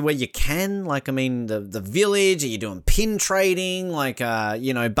atmosphere where you can? Like, I mean, the village, are you doing pin trading? Like,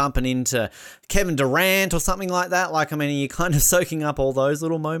 bumping into Kevin Durant or something like that? Like, I mean, are you kind of soaking up all those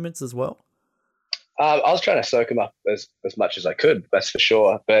little moments as well? I was trying to soak them up as much as I could, that's for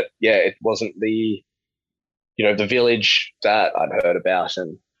sure. But yeah, it wasn't the village that I'd heard about.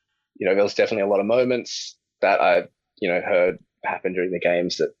 And, there was definitely a lot of moments that I, heard happen during the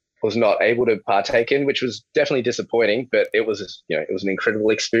games that was not able to partake in, which was definitely disappointing, but it was, it was an incredible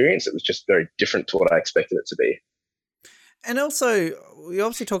experience. It was just very different to what I expected it to be. And also, we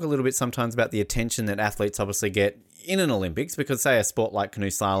obviously talk a little bit sometimes about the attention that athletes obviously get in an Olympics, because say a sport like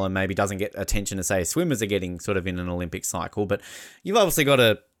canoe slalom maybe doesn't get attention as say swimmers are getting sort of in an Olympic cycle, but you've obviously got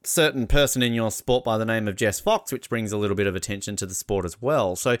a certain person in your sport by the name of Jess Fox, which brings a little bit of attention to the sport as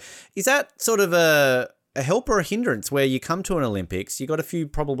well. So is that sort of a help or a hindrance where you come to an Olympics, you got a few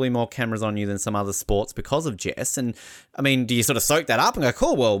probably more cameras on you than some other sports because of Jess? And I mean, do you sort of soak that up and go,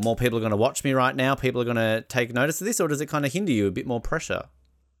 cool, well, more people are going to watch me right now, people are going to take notice of this, or does it kind of hinder you, a bit more pressure?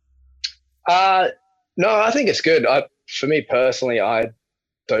 No, I think it's good. For me personally, I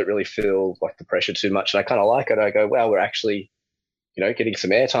don't really feel like the pressure too much, and I kind of like it. I go, well, we're actually, getting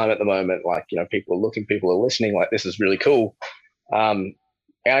some airtime at the moment. Like, people are looking, people are listening. Like, this is really cool. And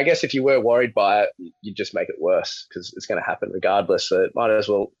I guess if you were worried by it, you just make it worse because it's going to happen regardless. So it might as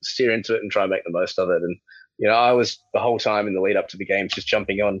well steer into it and try and make the most of it. And, I was the whole time in the lead up to the games just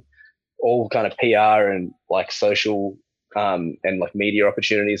jumping on all kind of PR and like social and like media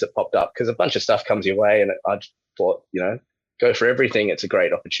opportunities that popped up because a bunch of stuff comes your way. And I just thought, go for everything. It's a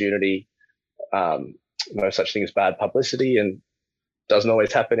great opportunity. No such thing as bad publicity, and doesn't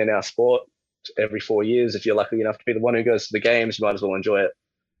always happen in our sport. Every 4 years, if you're lucky enough to be the one who goes to the games, you might as well enjoy it.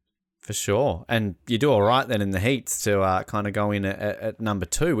 For sure. And you do all right then in the heats to kind of go in at number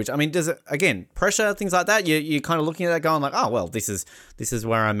 2, which, I mean, does it, again, pressure, things like that? You're kind of looking at that going like, oh, well, this is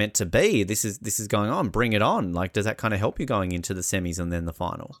where I'm meant to be. This is going on. Bring it on. Like, does that kind of help you going into the semis and then the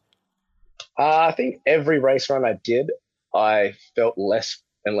final? I think every race run I did, I felt less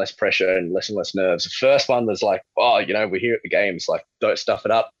and less pressure and less nerves. The first one was like, oh, we're here at the games, like, don't stuff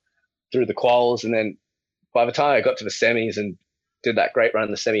it up through the quals. And then by the time I got to the semis and did that great run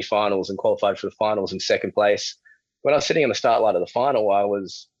in the semi-finals and qualified for the finals in second place, when I was sitting on the start line of the final, I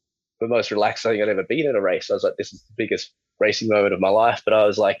was the most relaxed I think I'd ever been in a race. I was like, this is the biggest racing moment of my life. But I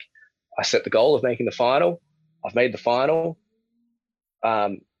was like, I set the goal of making the final. I've made the final.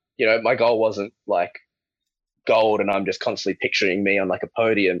 My goal wasn't like gold and I'm just constantly picturing me on like a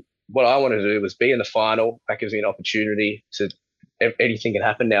podium. What I wanted to do was be in the final. That gives me an opportunity to, anything can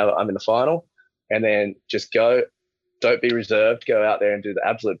happen now that I'm in the final, and then just go. Don't be reserved. Go out there and do the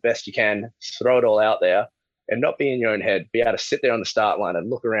absolute best you can. Throw it all out there and not be in your own head. Be able to sit there on the start line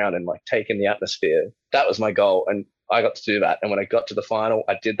and look around and like take in the atmosphere. That was my goal. And I got to do that. And when I got to the final,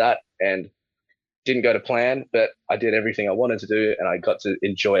 I did that and didn't go to plan, but I did everything I wanted to do and I got to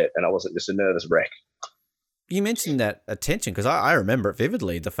enjoy it. And I wasn't just a nervous wreck. You mentioned that attention because I remember it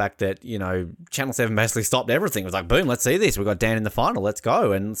vividly. The fact that, Channel 7 basically stopped everything. It was like, boom, let's see this. We've got Dan in the final. Let's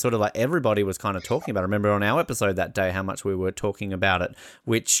go. And sort of like everybody was kind of talking about it. I remember on our episode that day how much we were talking about it,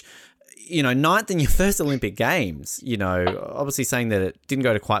 which, ninth in your first Olympic Games, obviously saying that it didn't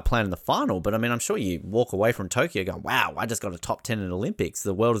go to quite plan in the final. But I mean, I'm sure you walk away from Tokyo going, wow, I just got a top 10 in Olympics.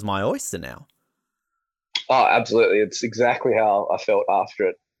 The world is my oyster now. Oh, absolutely. It's exactly how I felt after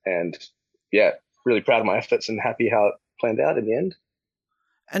it. And yeah, really proud of my efforts and happy how it planned out in the end.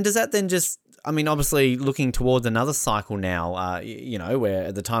 And does that then just, I mean, obviously looking towards another cycle now, where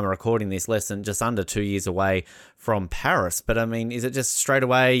at the time of recording this, less than just under 2 years away from Paris. But I mean, is it just straight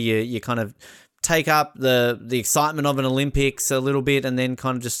away you kind of take up the excitement of an Olympics a little bit and then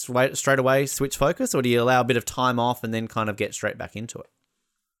kind of just straight away switch focus, or do you allow a bit of time off and then kind of get straight back into it?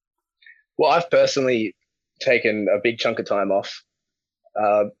 Well, I've personally taken a big chunk of time off.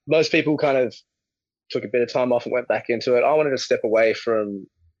 Most people kind of took a bit of time off and went back into it. I wanted to step away from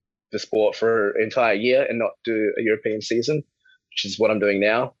the sport for an entire year and not do a European season, which is what I'm doing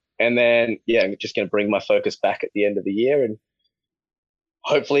now. And then, I'm just going to bring my focus back at the end of the year, and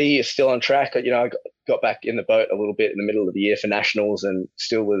hopefully it's still on track. I got back in the boat a little bit in the middle of the year for nationals and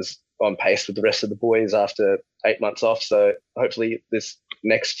still was on pace with the rest of the boys after 8 months off. So hopefully this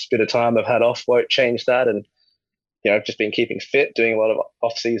next bit of time I've had off won't change that. And, I've just been keeping fit, doing a lot of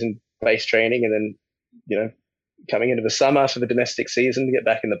off-season based training, and then, coming into the summer for the domestic season to get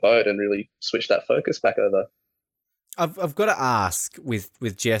back in the boat and really switch that focus back over. I've got to ask, with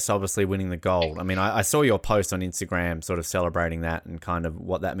Jess obviously winning the gold, I mean, I saw your post on Instagram sort of celebrating that and kind of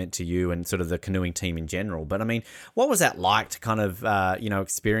what that meant to you and sort of the canoeing team in general. But I mean, what was that like to kind of,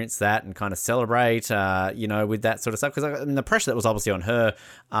 experience that and kind of celebrate, with that sort of stuff? Because the pressure that was obviously on her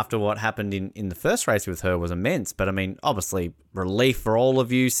after what happened in the first race with her was immense. But I mean, obviously relief for all of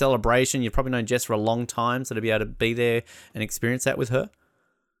you, celebration. You've probably known Jess for a long time, so to be able to be there and experience that with her.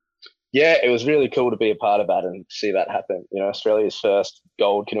 Yeah, it was really cool to be a part of that and see that happen. Australia's first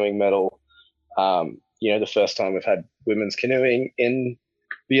gold canoeing medal. The first time we've had women's canoeing in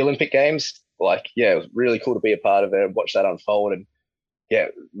the Olympic Games. It was really cool to be a part of it and watch that unfold. And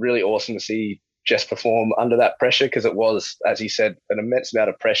really awesome to see Jess perform under that pressure, because it was, as you said, an immense amount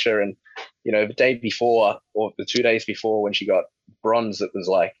of pressure. And, the day before or the 2 days before when she got bronze, it was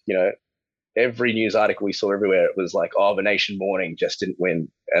every news article we saw everywhere, it was the nation mourning, Jess didn't win.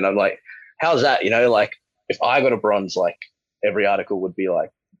 And I'm like, how's that? If I got a bronze, every article would be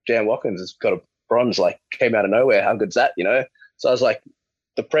Jan Watkins has got a bronze, came out of nowhere. How good's that? So I was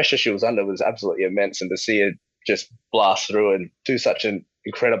the pressure she was under was absolutely immense. And to see her just blast through and do such an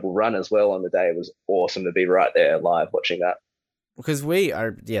incredible run as well on the day, it was awesome to be right there live watching that. Because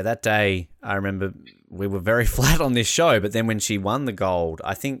that day, I remember we were very flat on this show, but then when she won the gold,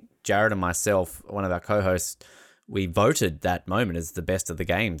 I think Jared and myself, one of our co-hosts, we voted that moment as the best of the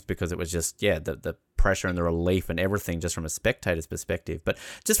games, because it was just, the pressure and the relief and everything just from a spectator's perspective. But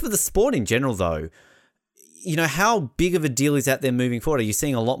just for the sport in general, though, how big of a deal is that there moving forward? Are you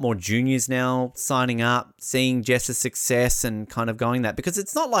seeing a lot more juniors now signing up, seeing Jess's success and kind of going that? Because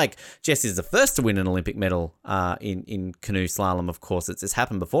it's not like Jess is the first to win an Olympic medal in canoe slalom, of course. It's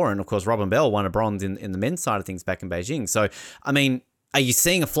happened before. And, of course, Robin Bell won a bronze in the men's side of things back in Beijing. So, I mean, are you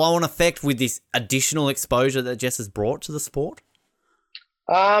seeing a flow-on effect with this additional exposure that Jess has brought to the sport?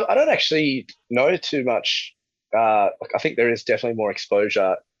 I don't actually know too much. I think there is definitely more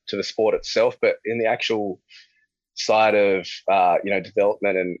exposure to the sport itself, but in the actual side of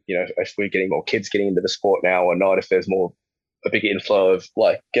development and if we're getting more kids getting into the sport now or not, if there's a big inflow of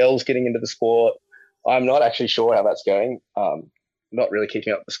girls getting into the sport, I'm not actually sure how that's going. Not really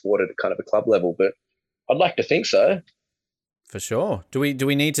keeping up the sport at kind of a club level, but I'd like to think so. For sure. Do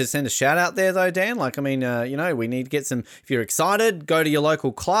we need to send a shout out there though, Dan? We need to get some. If you're excited, go to your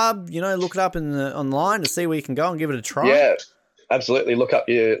local club. Look it up online to see where you can go and give it a try. Yeah, absolutely. Look up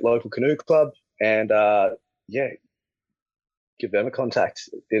your local canoe club and give them a contact.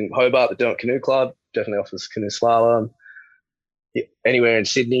 In Hobart, the Derwent Canoe Club definitely offers canoe slalom. Anywhere in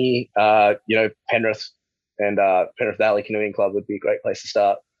Sydney, Penrith and Penrith Valley Canoeing Club would be a great place to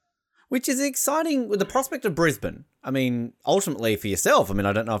start. Which is exciting with the prospect of Brisbane. I mean, ultimately for yourself,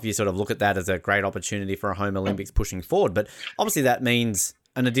 I don't know if you sort of look at that as a great opportunity for a home Olympics pushing forward, but obviously that means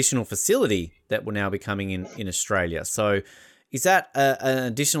an additional facility that will now be coming in Australia. So is that an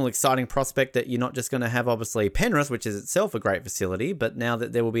additional exciting prospect that you're not just going to have, obviously, Penrith, which is itself a great facility, but now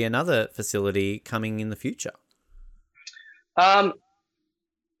that there will be another facility coming in the future? I'm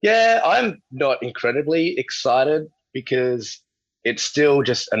not incredibly excited because it's still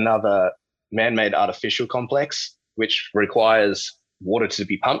just another man-made artificial complex, which requires water to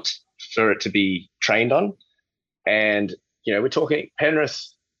be pumped for it to be trained on. And, we're talking Penrith,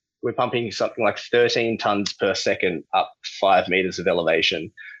 we're pumping something like 13 tons per second up 5 meters of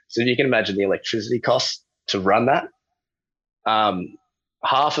elevation. So you can imagine the electricity costs to run that.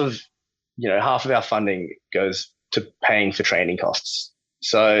 Half of our funding goes to paying for training costs.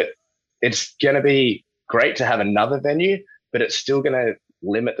 So it's going to be great to have another venue, but it's still going to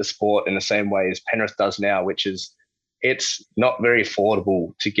limit the sport in the same way as Penrith does now, which is it's not very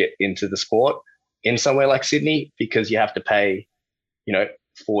affordable to get into the sport in somewhere like Sydney because you have to pay,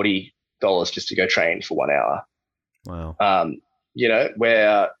 $40 just to go train for 1 hour. Wow.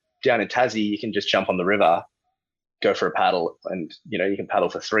 Where down in Tassie, you can just jump on the river, go for a paddle, and, you can paddle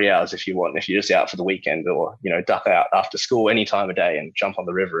for 3 hours if you want, if you're just out for the weekend or, duck out after school any time of day and jump on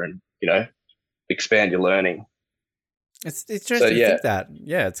the river and, expand your learning. It's interesting to think that.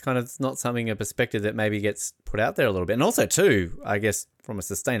 Yeah, it's kind of it's not something, a perspective that maybe gets put out there a little bit. And also, too, I guess from a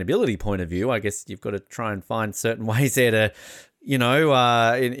sustainability point of view, I guess you've got to try and find certain ways there to, the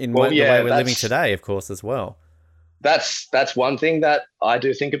way we're living today, of course, as well. That's one thing that I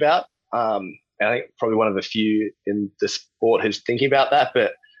do think about. And I think probably one of the few in the sport who's thinking about that.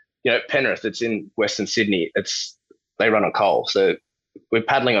 But, Penrith, it's in Western Sydney. They run on coal. So we're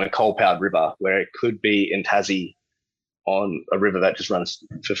paddling on a coal-powered river where it could be in Tassie on a river that just runs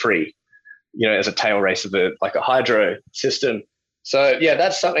for free, as a tail race of a hydro system. So, yeah,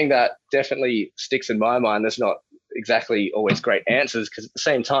 that's something that definitely sticks in my mind. There's not exactly always great answers because at the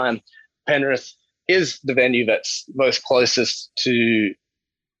same time, Penrith is the venue that's most closest to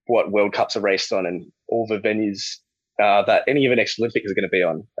what World Cups are raced on, and all the venues that any of the next Olympics are going to be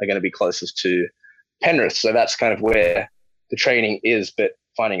on are going to be closest to Penrith. So that's kind of where the training is, but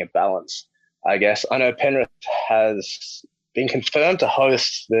finding a balance, I guess. I know Penrith has been confirmed to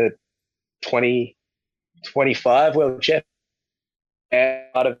host the 2025 World Championship. And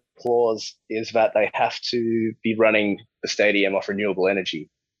part of the clause is that they have to be running the stadium off renewable energy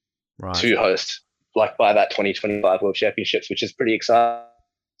to host, by that 2025 World Championships, which is pretty exciting.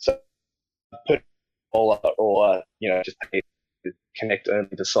 So put solar or just pay to connect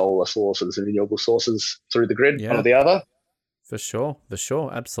only to solar sources and renewable sources through the grid, one or the other. For sure.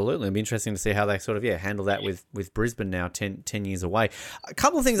 Absolutely. It'll be interesting to see how they sort of, handle that with Brisbane now 10 years away. A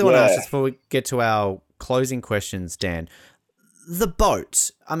couple of things I want to ask just before we get to our closing questions, Dan. The boat.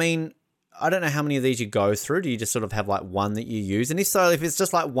 I mean, I don't know how many of these you go through. Do you just sort of have one that you use? And if so, if it's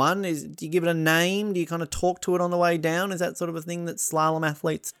just one, do you give it a name? Do you kind of talk to it on the way down? Is that sort of a thing that slalom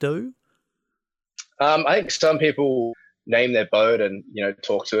athletes do? I think some people name their boat and,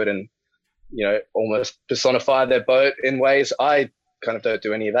 talk to it and, almost personify their boat in ways. I kind of don't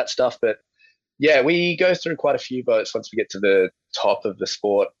do any of that stuff, but yeah, we go through quite a few boats once we get to the top of the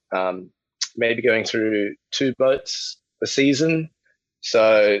sport, maybe going through 2 boats a season.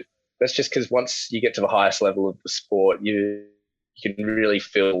 So that's just because once you get to the highest level of the sport, you can really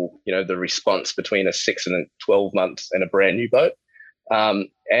feel, the response between a 6 and a 12 months and a brand new boat.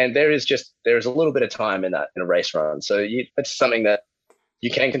 And there is a little bit of time in a race run. So it's something that you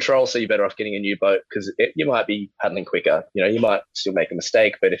can control. So you're better off getting a new boat because you might be paddling quicker. You might still make a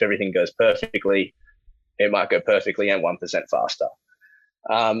mistake, but if everything goes perfectly, it might go perfectly and 1% faster.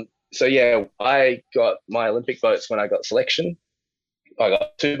 So yeah, I got my Olympic boats when I got selection. I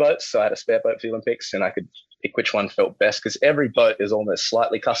got 2 boats, so I had a spare boat for the Olympics, and I could pick which one felt best because every boat is almost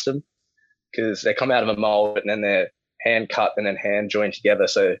slightly custom because they come out of a mold and then they're hand cut and then hand joined together.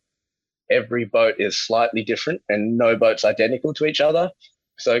 So every boat is slightly different and no boat's identical to each other.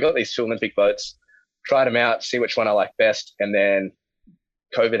 So I got these 2 Olympic boats, tried them out, see which one I like best, and then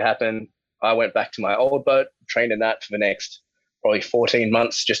COVID happened. I went back to my old boat, trained in that for the next probably 14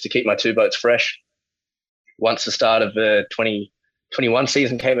 months just to keep my 2 boats fresh. Once the start of the 2021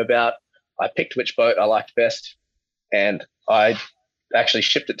 season came about, I picked which boat I liked best, and I actually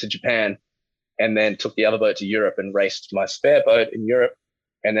shipped it to Japan and then took the other boat to Europe and raced my spare boat in Europe.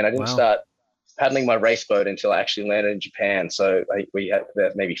 And then I didn't start paddling my race boat until I actually landed in Japan. So we had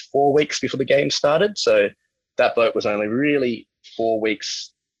about maybe 4 weeks before the game started. So that boat was only really 4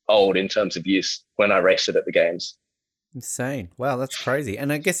 weeks old in terms of use when I raced it at the games. Insane. Wow, that's crazy.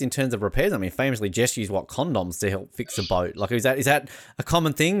 And I guess in terms of repairs, I mean, famously Jess used condoms to help fix a boat. Is that a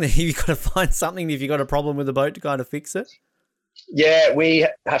common thing that you've got to find something if you've got a problem with the boat to kind of fix it? Yeah, we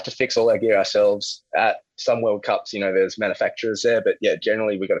have to fix all our gear ourselves. At some World Cups, there's manufacturers there, but yeah,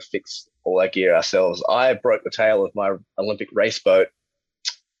 generally we've got to fix all our gear ourselves. I broke the tail of my Olympic race boat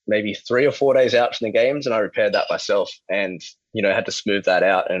maybe 3 or 4 days out from the games, and I repaired that myself and, had to smooth that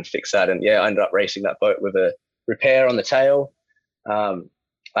out and fix that. And yeah, I ended up racing that boat with a repair on the tail. I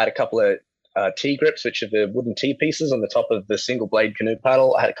had a couple of T-grips, which are the wooden T-pieces on the top of the single blade canoe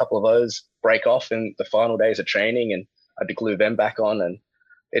paddle. I had a couple of those break off in the final days of training, and I had to glue them back on. And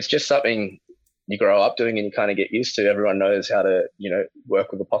it's just something you grow up doing and you kind of get used to. Everyone knows how to,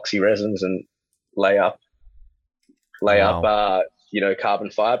 work with epoxy resins and lay up,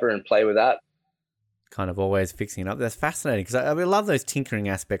 carbon fiber and play with that. Kind of always fixing it up. That's fascinating because I love those tinkering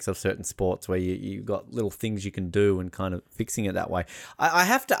aspects of certain sports where you've got little things you can do and kind of fixing it that way. I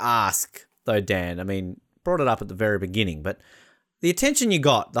have to ask though, Dan, I mean, brought it up at the very beginning, but the attention you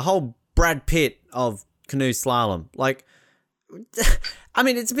got, the whole Brad Pitt of canoe slalom, I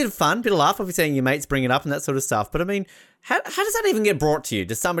mean, it's a bit of fun, bit of laugh. Obviously, saying your mates bring it up and that sort of stuff. But I mean, how does that even get brought to you?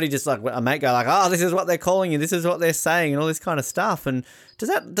 Does somebody just like a mate go like, "Oh, this is what they're calling you. This is what they're saying," and all this kind of stuff? And does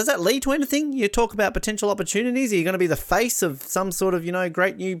that lead to anything? You talk about potential opportunities. Are you going to be the face of some sort of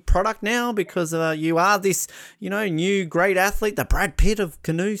great new product now because you are this new great athlete, the Brad Pitt of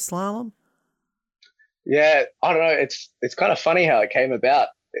canoe slalom? Yeah, I don't know. It's kind of funny how it came about.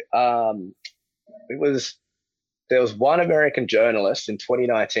 There was one American journalist in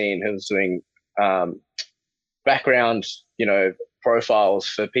 2019 who was doing background, profiles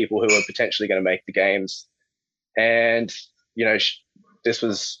for people who were potentially going to make the games. And, this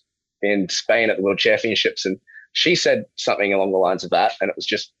was in Spain at the World Championships. And she said something along the lines of that. And it was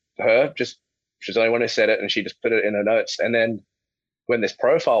just her, she was the only one who said it. And she just put it in her notes. And then when this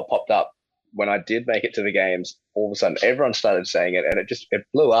profile popped up, when I did make it to the games, all of a sudden everyone started saying it and it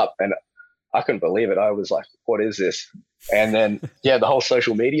blew up. And I couldn't believe it. I was like, what is this? And then, the whole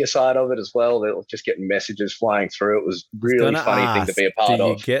social media side of it as well. They were just getting messages flying through. It was really funny thing to be a part of. Do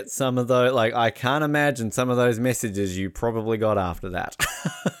you get some of those? Like, I can't imagine some of those messages you probably got after that.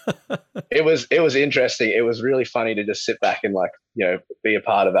 It was interesting. It was really funny to just sit back and be a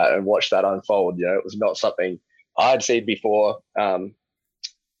part of that and watch that unfold. It was not something I'd seen before. Kind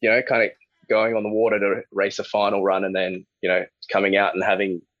of going on the water to race a final run and then, coming out and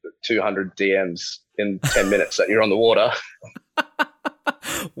having 200 DMs in 10 minutes that you're on the water.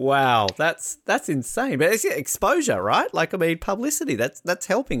 Wow, that's insane. But it's exposure, right? Like, I mean, publicity. That's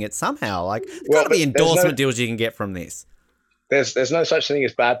helping it somehow. Like, there's got to be endorsement deals you can get from this. There's no such thing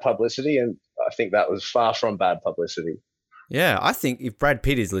as bad publicity, and I think that was far from bad publicity. Yeah, I think if Brad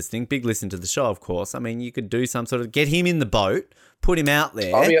Pitt is listening, big listen to the show, of course. I mean, you could do some sort of get him in the boat, put him out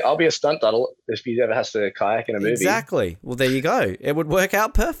there. I'll be a stunt double if he ever has to kayak in a movie. Exactly. Well, there you go. It would work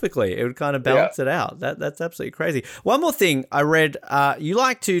out perfectly. It would kind of balance it out. That's absolutely crazy. One more thing I read, you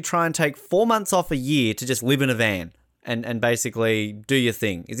like to try and take 4 months off a year to just live in a van and basically do your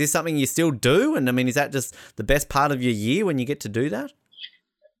thing. Is this something you still do? And I mean, is that just the best part of your year when you get to do that?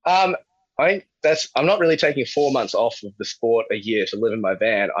 I'm not really taking 4 months off of the sport a year to live in my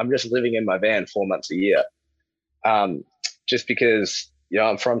van. I'm just living in my van 4 months a year. Just because,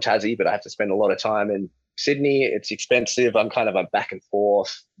 I'm from Tassie, but I have to spend a lot of time in Sydney. It's expensive. I'm back and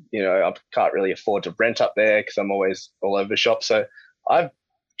forth. I can't really afford to rent up there because I'm always all over the shop. So I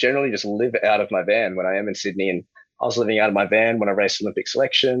generally just live out of my van when I am in Sydney. And I was living out of my van when I raced Olympic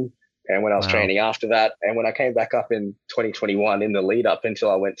selection and when I was training after that. And when I came back up in 2021 in the lead up until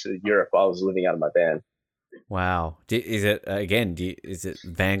I went to Europe, I was living out of my van. Wow. Is it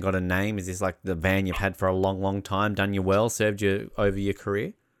van got a name? Is this like the van you've had for a long, long time, done you well, served you over your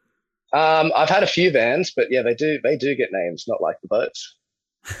career? I've had a few vans, but yeah, they do get names, not like the boats.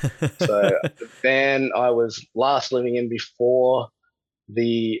 So the van I was last living in before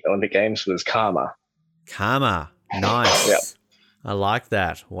the Olympic Games was Karma. Karma. Nice. Yep. I like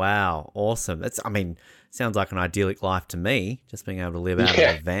that. Wow. Awesome. Sounds like an idyllic life to me, just being able to live out of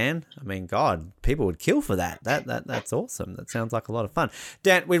a van. I mean, God, people would kill for that. That's awesome. That sounds like a lot of fun.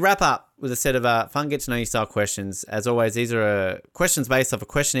 Dan, we wrap up with a set of fun get-to-know-you style questions. As always, these are questions based off a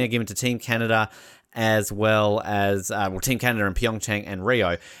questionnaire given to Team Canada as well as Team Canada in Pyeongchang and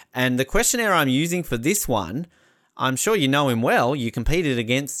Rio. And the questionnaire I'm using for this one, I'm sure you know him well. You competed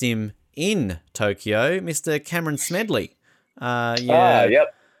against him in Tokyo, Mr. Cameron Smedley.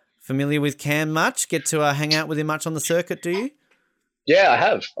 Yep. Familiar with Cam much? Get to hang out with him much on the circuit, do you? Yeah, I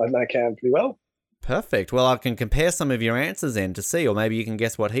have. I know Cam pretty well. Perfect. Well, I can compare some of your answers then to see, or maybe you can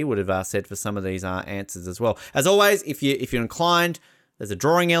guess what he would have said for some of these answers as well. As always, if you're inclined, there's a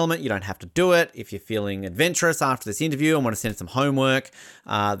drawing element. You don't have to do it. If you're feeling adventurous after this interview and want to send some homework,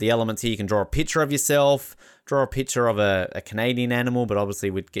 the elements here, you can draw a picture of yourself, draw a picture of a Canadian animal, but obviously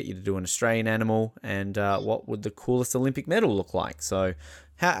we'd get you to do an Australian animal, and what would the coolest Olympic medal look like? So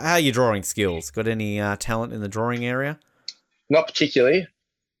how are your drawing skills? Got any talent in the drawing area? Not particularly.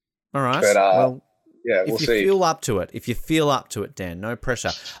 All right. But, well, yeah, we'll if you see. If you feel up to it, Dan, no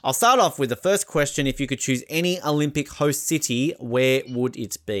pressure. I'll start off with the first question. If you could choose any Olympic host city, where would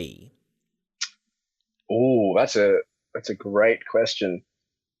it be? Oh, that's a great question.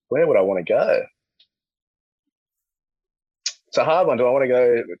 Where would I want to go? It's a hard one. Do I want to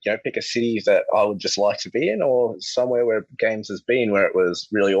go, pick a city that I would just like to be in, or somewhere where Games has been, where it was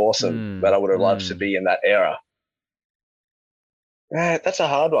really awesome, that I would have loved to be in that era? That's a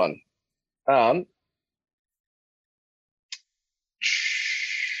hard one.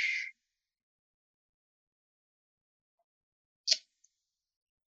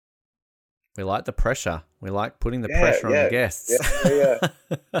 We like the pressure. We like putting the pressure on the guests. Yeah.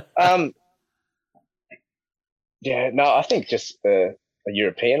 Yeah, no, I think just a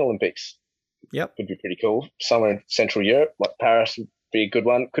European Olympics Yep. would be pretty cool. Somewhere in Central Europe, like Paris would be a good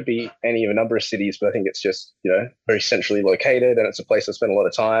one. Could be any of a number of cities, but I think it's just, very centrally located, and it's a place I spend a lot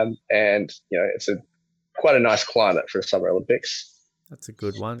of time, and, it's quite a nice climate for a Summer Olympics. That's a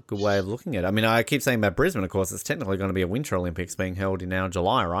good one. Good way of looking at it. I mean, I keep saying about Brisbane, of course, it's technically going to be a Winter Olympics being held in now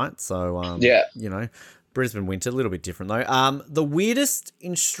July, right? So, Yeah. Brisbane winter, a little bit different though. The weirdest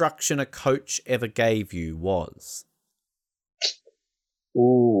instruction a coach ever gave you was?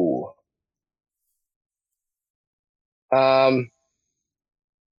 Ooh.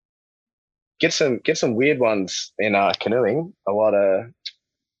 Get some weird ones in canoeing. A lot of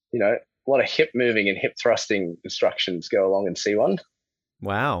hip moving and hip thrusting instructions go along in C1.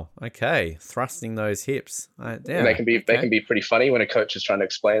 Wow. Okay, thrusting those hips. And they can be pretty funny when a coach is trying to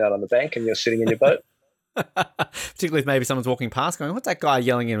explain that on the bank and you're sitting in your boat. Particularly if maybe someone's walking past going, what's that guy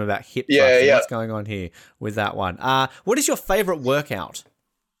yelling at him about hip Yeah, thrusting? yeah. What's going on here with that one? What is your favourite workout?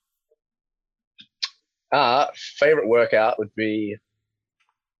 Favorite workout would be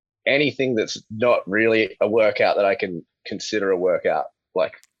anything that's not really a workout that I can consider a workout,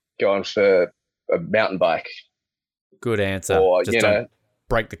 like going for a mountain bike. Good answer. Or, Just don't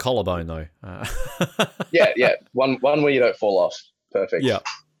break the collarbone though. Yeah. One where you don't fall off. Perfect. Yeah.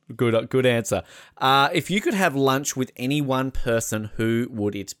 Good answer. If you could have lunch with any one person, who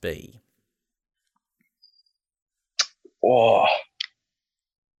would it be? Oh,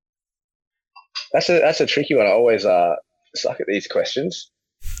 that's a tricky one. I always suck at these questions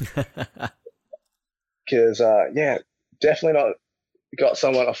because definitely not got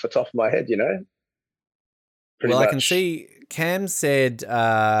someone off the top of my head. Pretty I much. can see Cam said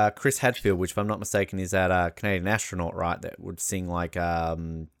Chris Hadfield, which if I'm not mistaken is that Canadian astronaut, right? That would sing like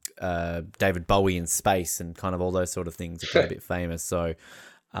David Bowie in space and kind of all those sort of things. Are quite a bit famous. So,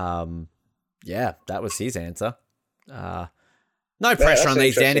 that was his answer. No pressure on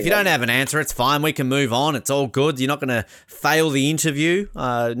these, Dan. If you don't have an answer, it's fine. We can move on. It's all good. You're not going to fail the interview.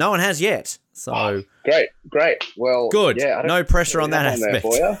 No one has yet. So great. Well, good. Yeah, no pressure on that aspect.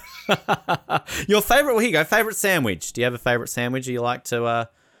 For you. Your favorite? Well, here you go. Favorite sandwich? Do you have a favorite sandwich you like to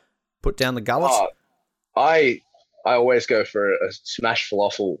put down the gullet? I always go for a smashed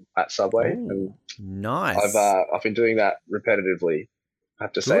falafel at Subway. Ooh, and nice. I've been doing that repetitively. I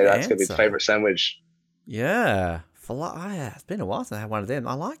have to say that's going to be the favorite sandwich. Yeah. It's been a while since I had one of them.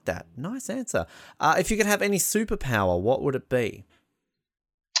 I like that. Nice answer. If you could have any superpower, what would it be?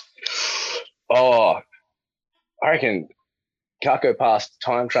 Oh, I reckon can't go past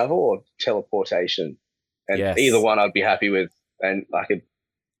time travel or teleportation. And either one I'd be happy with, and I could,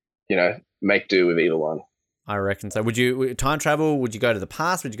 make do with either one. I reckon so. Would you time travel? Would you go to the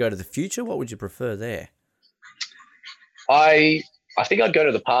past? Would you go to the future? What would you prefer there? I think I'd go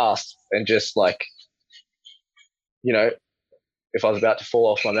to the past and just if I was about to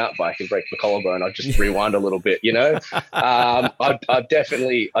fall off my mountain bike and break my collarbone, I'd just rewind a little bit, I'd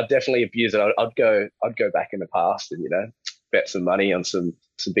definitely abuse it. I'd go back in the past and, bet some money on some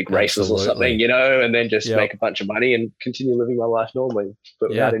big races or something, and then just make a bunch of money and continue living my life normally, but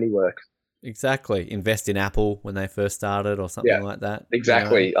without any work. Exactly. Invest in Apple when they first started or something like that.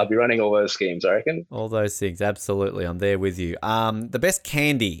 Exactly. I'll be running all those schemes, I reckon. All those things. Absolutely. I'm there with you. The best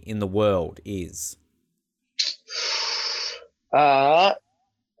candy in the world is? What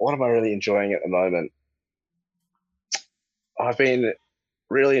am I really enjoying at the moment? I've been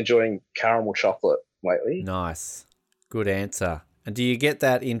really enjoying caramel chocolate lately. Nice. Good answer. And do you get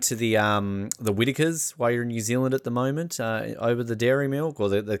that into the Whitakers while you're in New Zealand at the moment, over the dairy milk or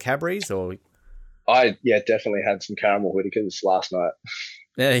the Cadbury's? Or I definitely had some caramel Whitakers last night.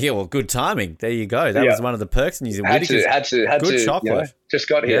 Yeah, well, good timing. There you go. That was one of the perks in New Zealand. Had to. Good chocolate. Just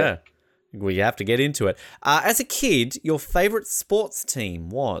got here. Yeah. Well, you have to get into it. As a kid, your favourite sports team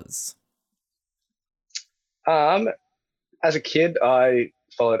was? As a kid, I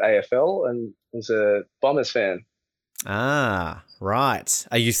followed AFL and was a Bombers fan. Ah, right.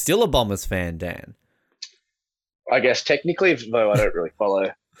 Are you still a Bombers fan, Dan? I guess technically, though I don't really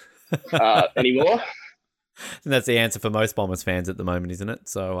follow anymore. And that's the answer for most Bombers fans at the moment, isn't it?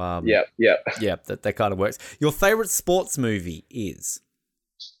 So, yeah, that kind of works. Your favourite sports movie is?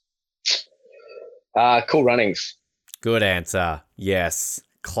 Cool Runnings. Good answer. Yes.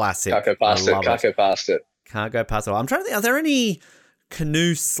 Classic. Can't go past it. Can't go past it. I'm trying to think, are there any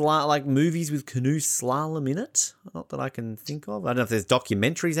movies with canoe slalom in it? Not that I can think of. I don't know if there's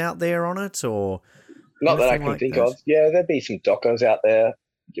documentaries out there on it or... Not that I can think of. Yeah, there'd be some docos out there.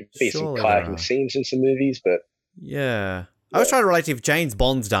 There'd be some kayaking scenes in some movies, but... Yeah. I was trying to relate to if James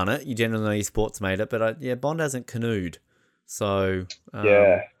Bond's done it. You generally know your sports made it, but Bond hasn't canoed. So...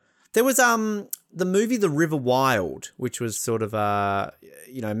 There was the movie The River Wild, which was sort of Meryl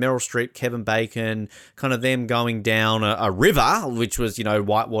Streep, Kevin Bacon, kind of them going down a river, which was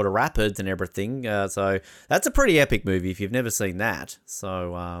Whitewater Rapids and everything. So that's a pretty epic movie if you've never seen that.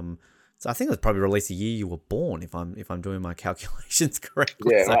 So I think it was probably released the year you were born, if I'm doing my calculations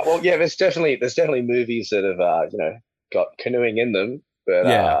correctly. Yeah, so, right. Well, yeah, there's definitely movies that have got canoeing in them, but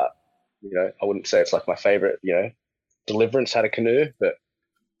I wouldn't say it's like my favorite. Deliverance had a canoe, but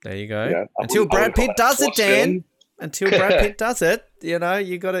there you go. Until Brad Pitt does it, Dan. Until Brad Pitt does it, you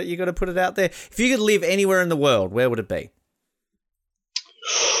gotta put it out there. If you could live anywhere in the world, where would it be?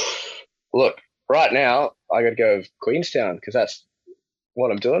 Look, right now I got to go with Queenstown because that's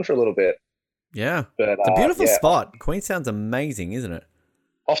what I'm doing for a little bit. Yeah, but it's a beautiful spot. Queenstown's amazing, isn't it?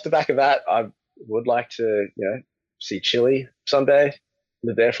 Off the back of that, I would like to, see Chile someday.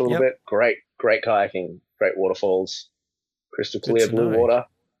 Live there for a little bit. Great kayaking, great waterfalls, crystal clear blue water.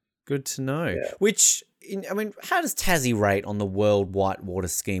 Good to know. Yeah. How does Tassie rate on the World Whitewater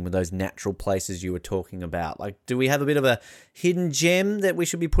Scheme with those natural places you were talking about? Like, do we have a bit of a hidden gem that we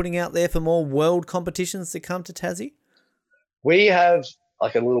should be putting out there for more world competitions to come to Tassie? We have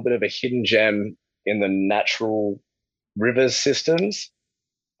like a little bit of a hidden gem in the natural rivers systems,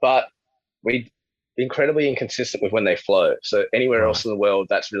 but we're incredibly inconsistent with when they flow. So anywhere else in the world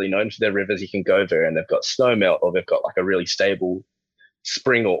that's really known for their rivers, you can go there and they've got snow melt or they've got like a really stable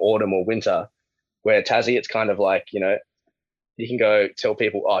spring or autumn or winter. Where Tassie, it's kind of like, you can go tell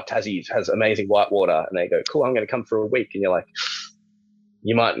people, oh, Tassie has amazing white water. And they go, cool, I'm going to come for a week. And you're like,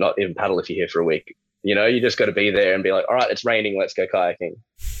 you might not even paddle if you're here for a week. You just got to be there and be like, all right, it's raining, let's go kayaking.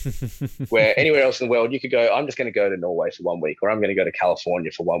 Where anywhere else in the world, you could go, I'm just going to go to Norway for 1 week, or I'm going to go to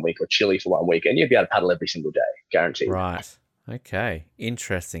California for 1 week, or Chile for 1 week. And you'd be able to paddle every single day, guaranteed. Right. Okay,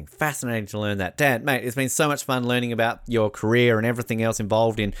 interesting. Fascinating to learn that. Dan, mate, it's been so much fun learning about your career and everything else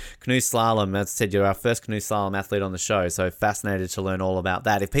involved in canoe slalom. As I said, you're our first canoe slalom athlete on the show, so fascinated to learn all about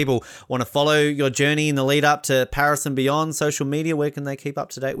that. If people want to follow your journey in the lead up to Paris and beyond, social media, where can they keep up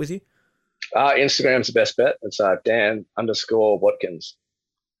to date with you? Instagram's the best bet. It's Dan_Watkins.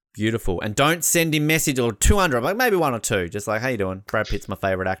 Beautiful. And don't send him message or 200, like maybe 1 or 2. Just like, how you doing? Brad Pitt's my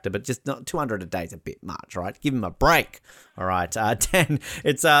favourite actor, but just not 200 a day is a bit much, right? Give him a break. All right. Dan,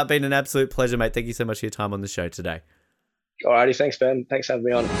 it's been an absolute pleasure, mate. Thank you so much for your time on the show today. All righty. Thanks, Ben. Thanks for having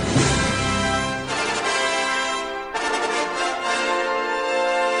me on.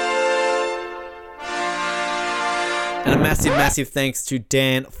 And a massive, massive thanks to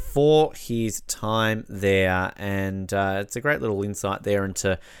Dan for his time there. And it's a great little insight there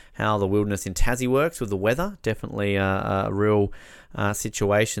into how the wilderness in Tassie works with the weather. Definitely a real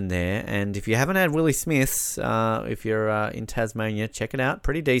situation there. And if you haven't had Willie Smith's, if you're in Tasmania, check it out.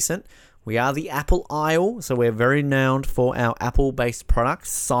 Pretty decent. We are the Apple Isle, so we're very renowned for our apple-based products,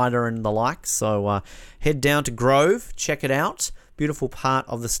 cider and the like. So head down to Grove, check it out. Beautiful part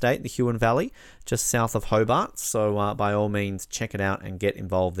of the state, the Huon Valley, just south of Hobart. So by all means, check it out and get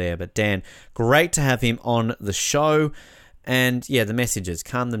involved there. But Dan, great to have him on the show. And yeah, the messages,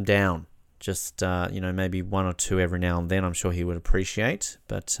 calm them down. Just, maybe 1 or 2 every now and then, I'm sure he would appreciate.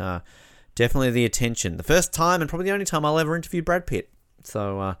 But definitely the attention. The first time and probably the only time I'll ever interview Brad Pitt.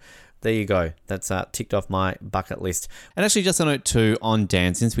 So there you go. That's ticked off my bucket list. And actually, just a note too on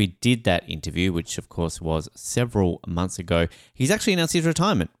Dan, since we did that interview, which of course was several months ago, he's actually announced his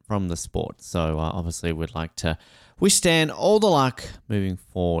retirement from the sport. So obviously we'd like to wish Dan all the luck moving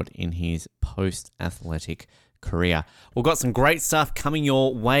forward in his post-athletic career. We've got some great stuff coming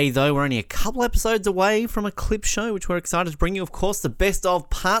your way though. We're only a couple episodes away from a clip show, which we're excited to bring you. Of course, the best of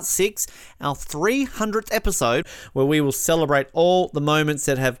part 6, our 300th episode, where we will celebrate all the moments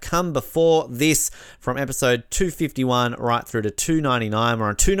that have come before this, from episode 251 right through to 299. We're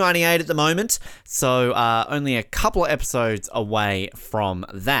on 298 at the moment, so only a couple of episodes away from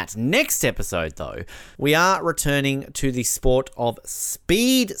that. Next episode though, we are returning to the sport of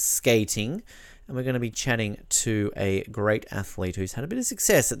speed skating. And we're going to be chatting to a great athlete who's had a bit of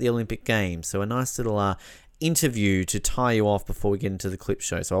success at the Olympic Games. So a nice little interview to tie you off before we get into the clip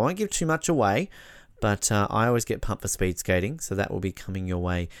show. So I won't give too much away, but I always get pumped for speed skating. So that will be coming your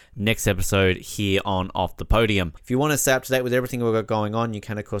way next episode here on Off the Podium. If you want to stay up to date with everything we've got going on, you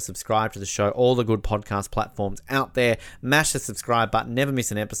can, of course, subscribe to the show. All the good podcast platforms out there. Mash the subscribe button. Never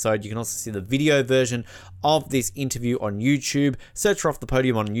miss an episode. You can also see the video version of this interview on YouTube. Search for Off the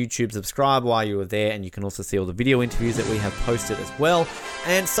Podium on YouTube. Subscribe while you are there. And you can also see all the video interviews that we have posted as well.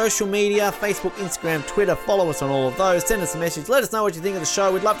 And social media, Facebook, Instagram, Twitter. Follow us on all of those. Send us a message. Let us know what you think of the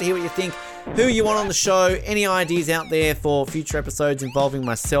show. We'd love to hear what you think. who you want on the show, any ideas out there for future episodes involving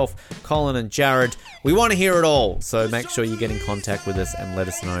myself, Colin and Jared. We want to hear it all, so make sure you get in contact with us and let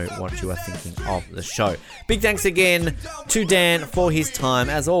us know what you are thinking of the show. Big thanks again to Dan for his time.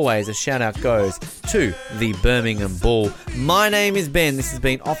 As always, a shout out goes to the Birmingham Bull. My name is Ben. This has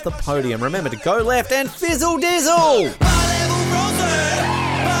been Off the Podium. Remember to go left and fizzle dizzle!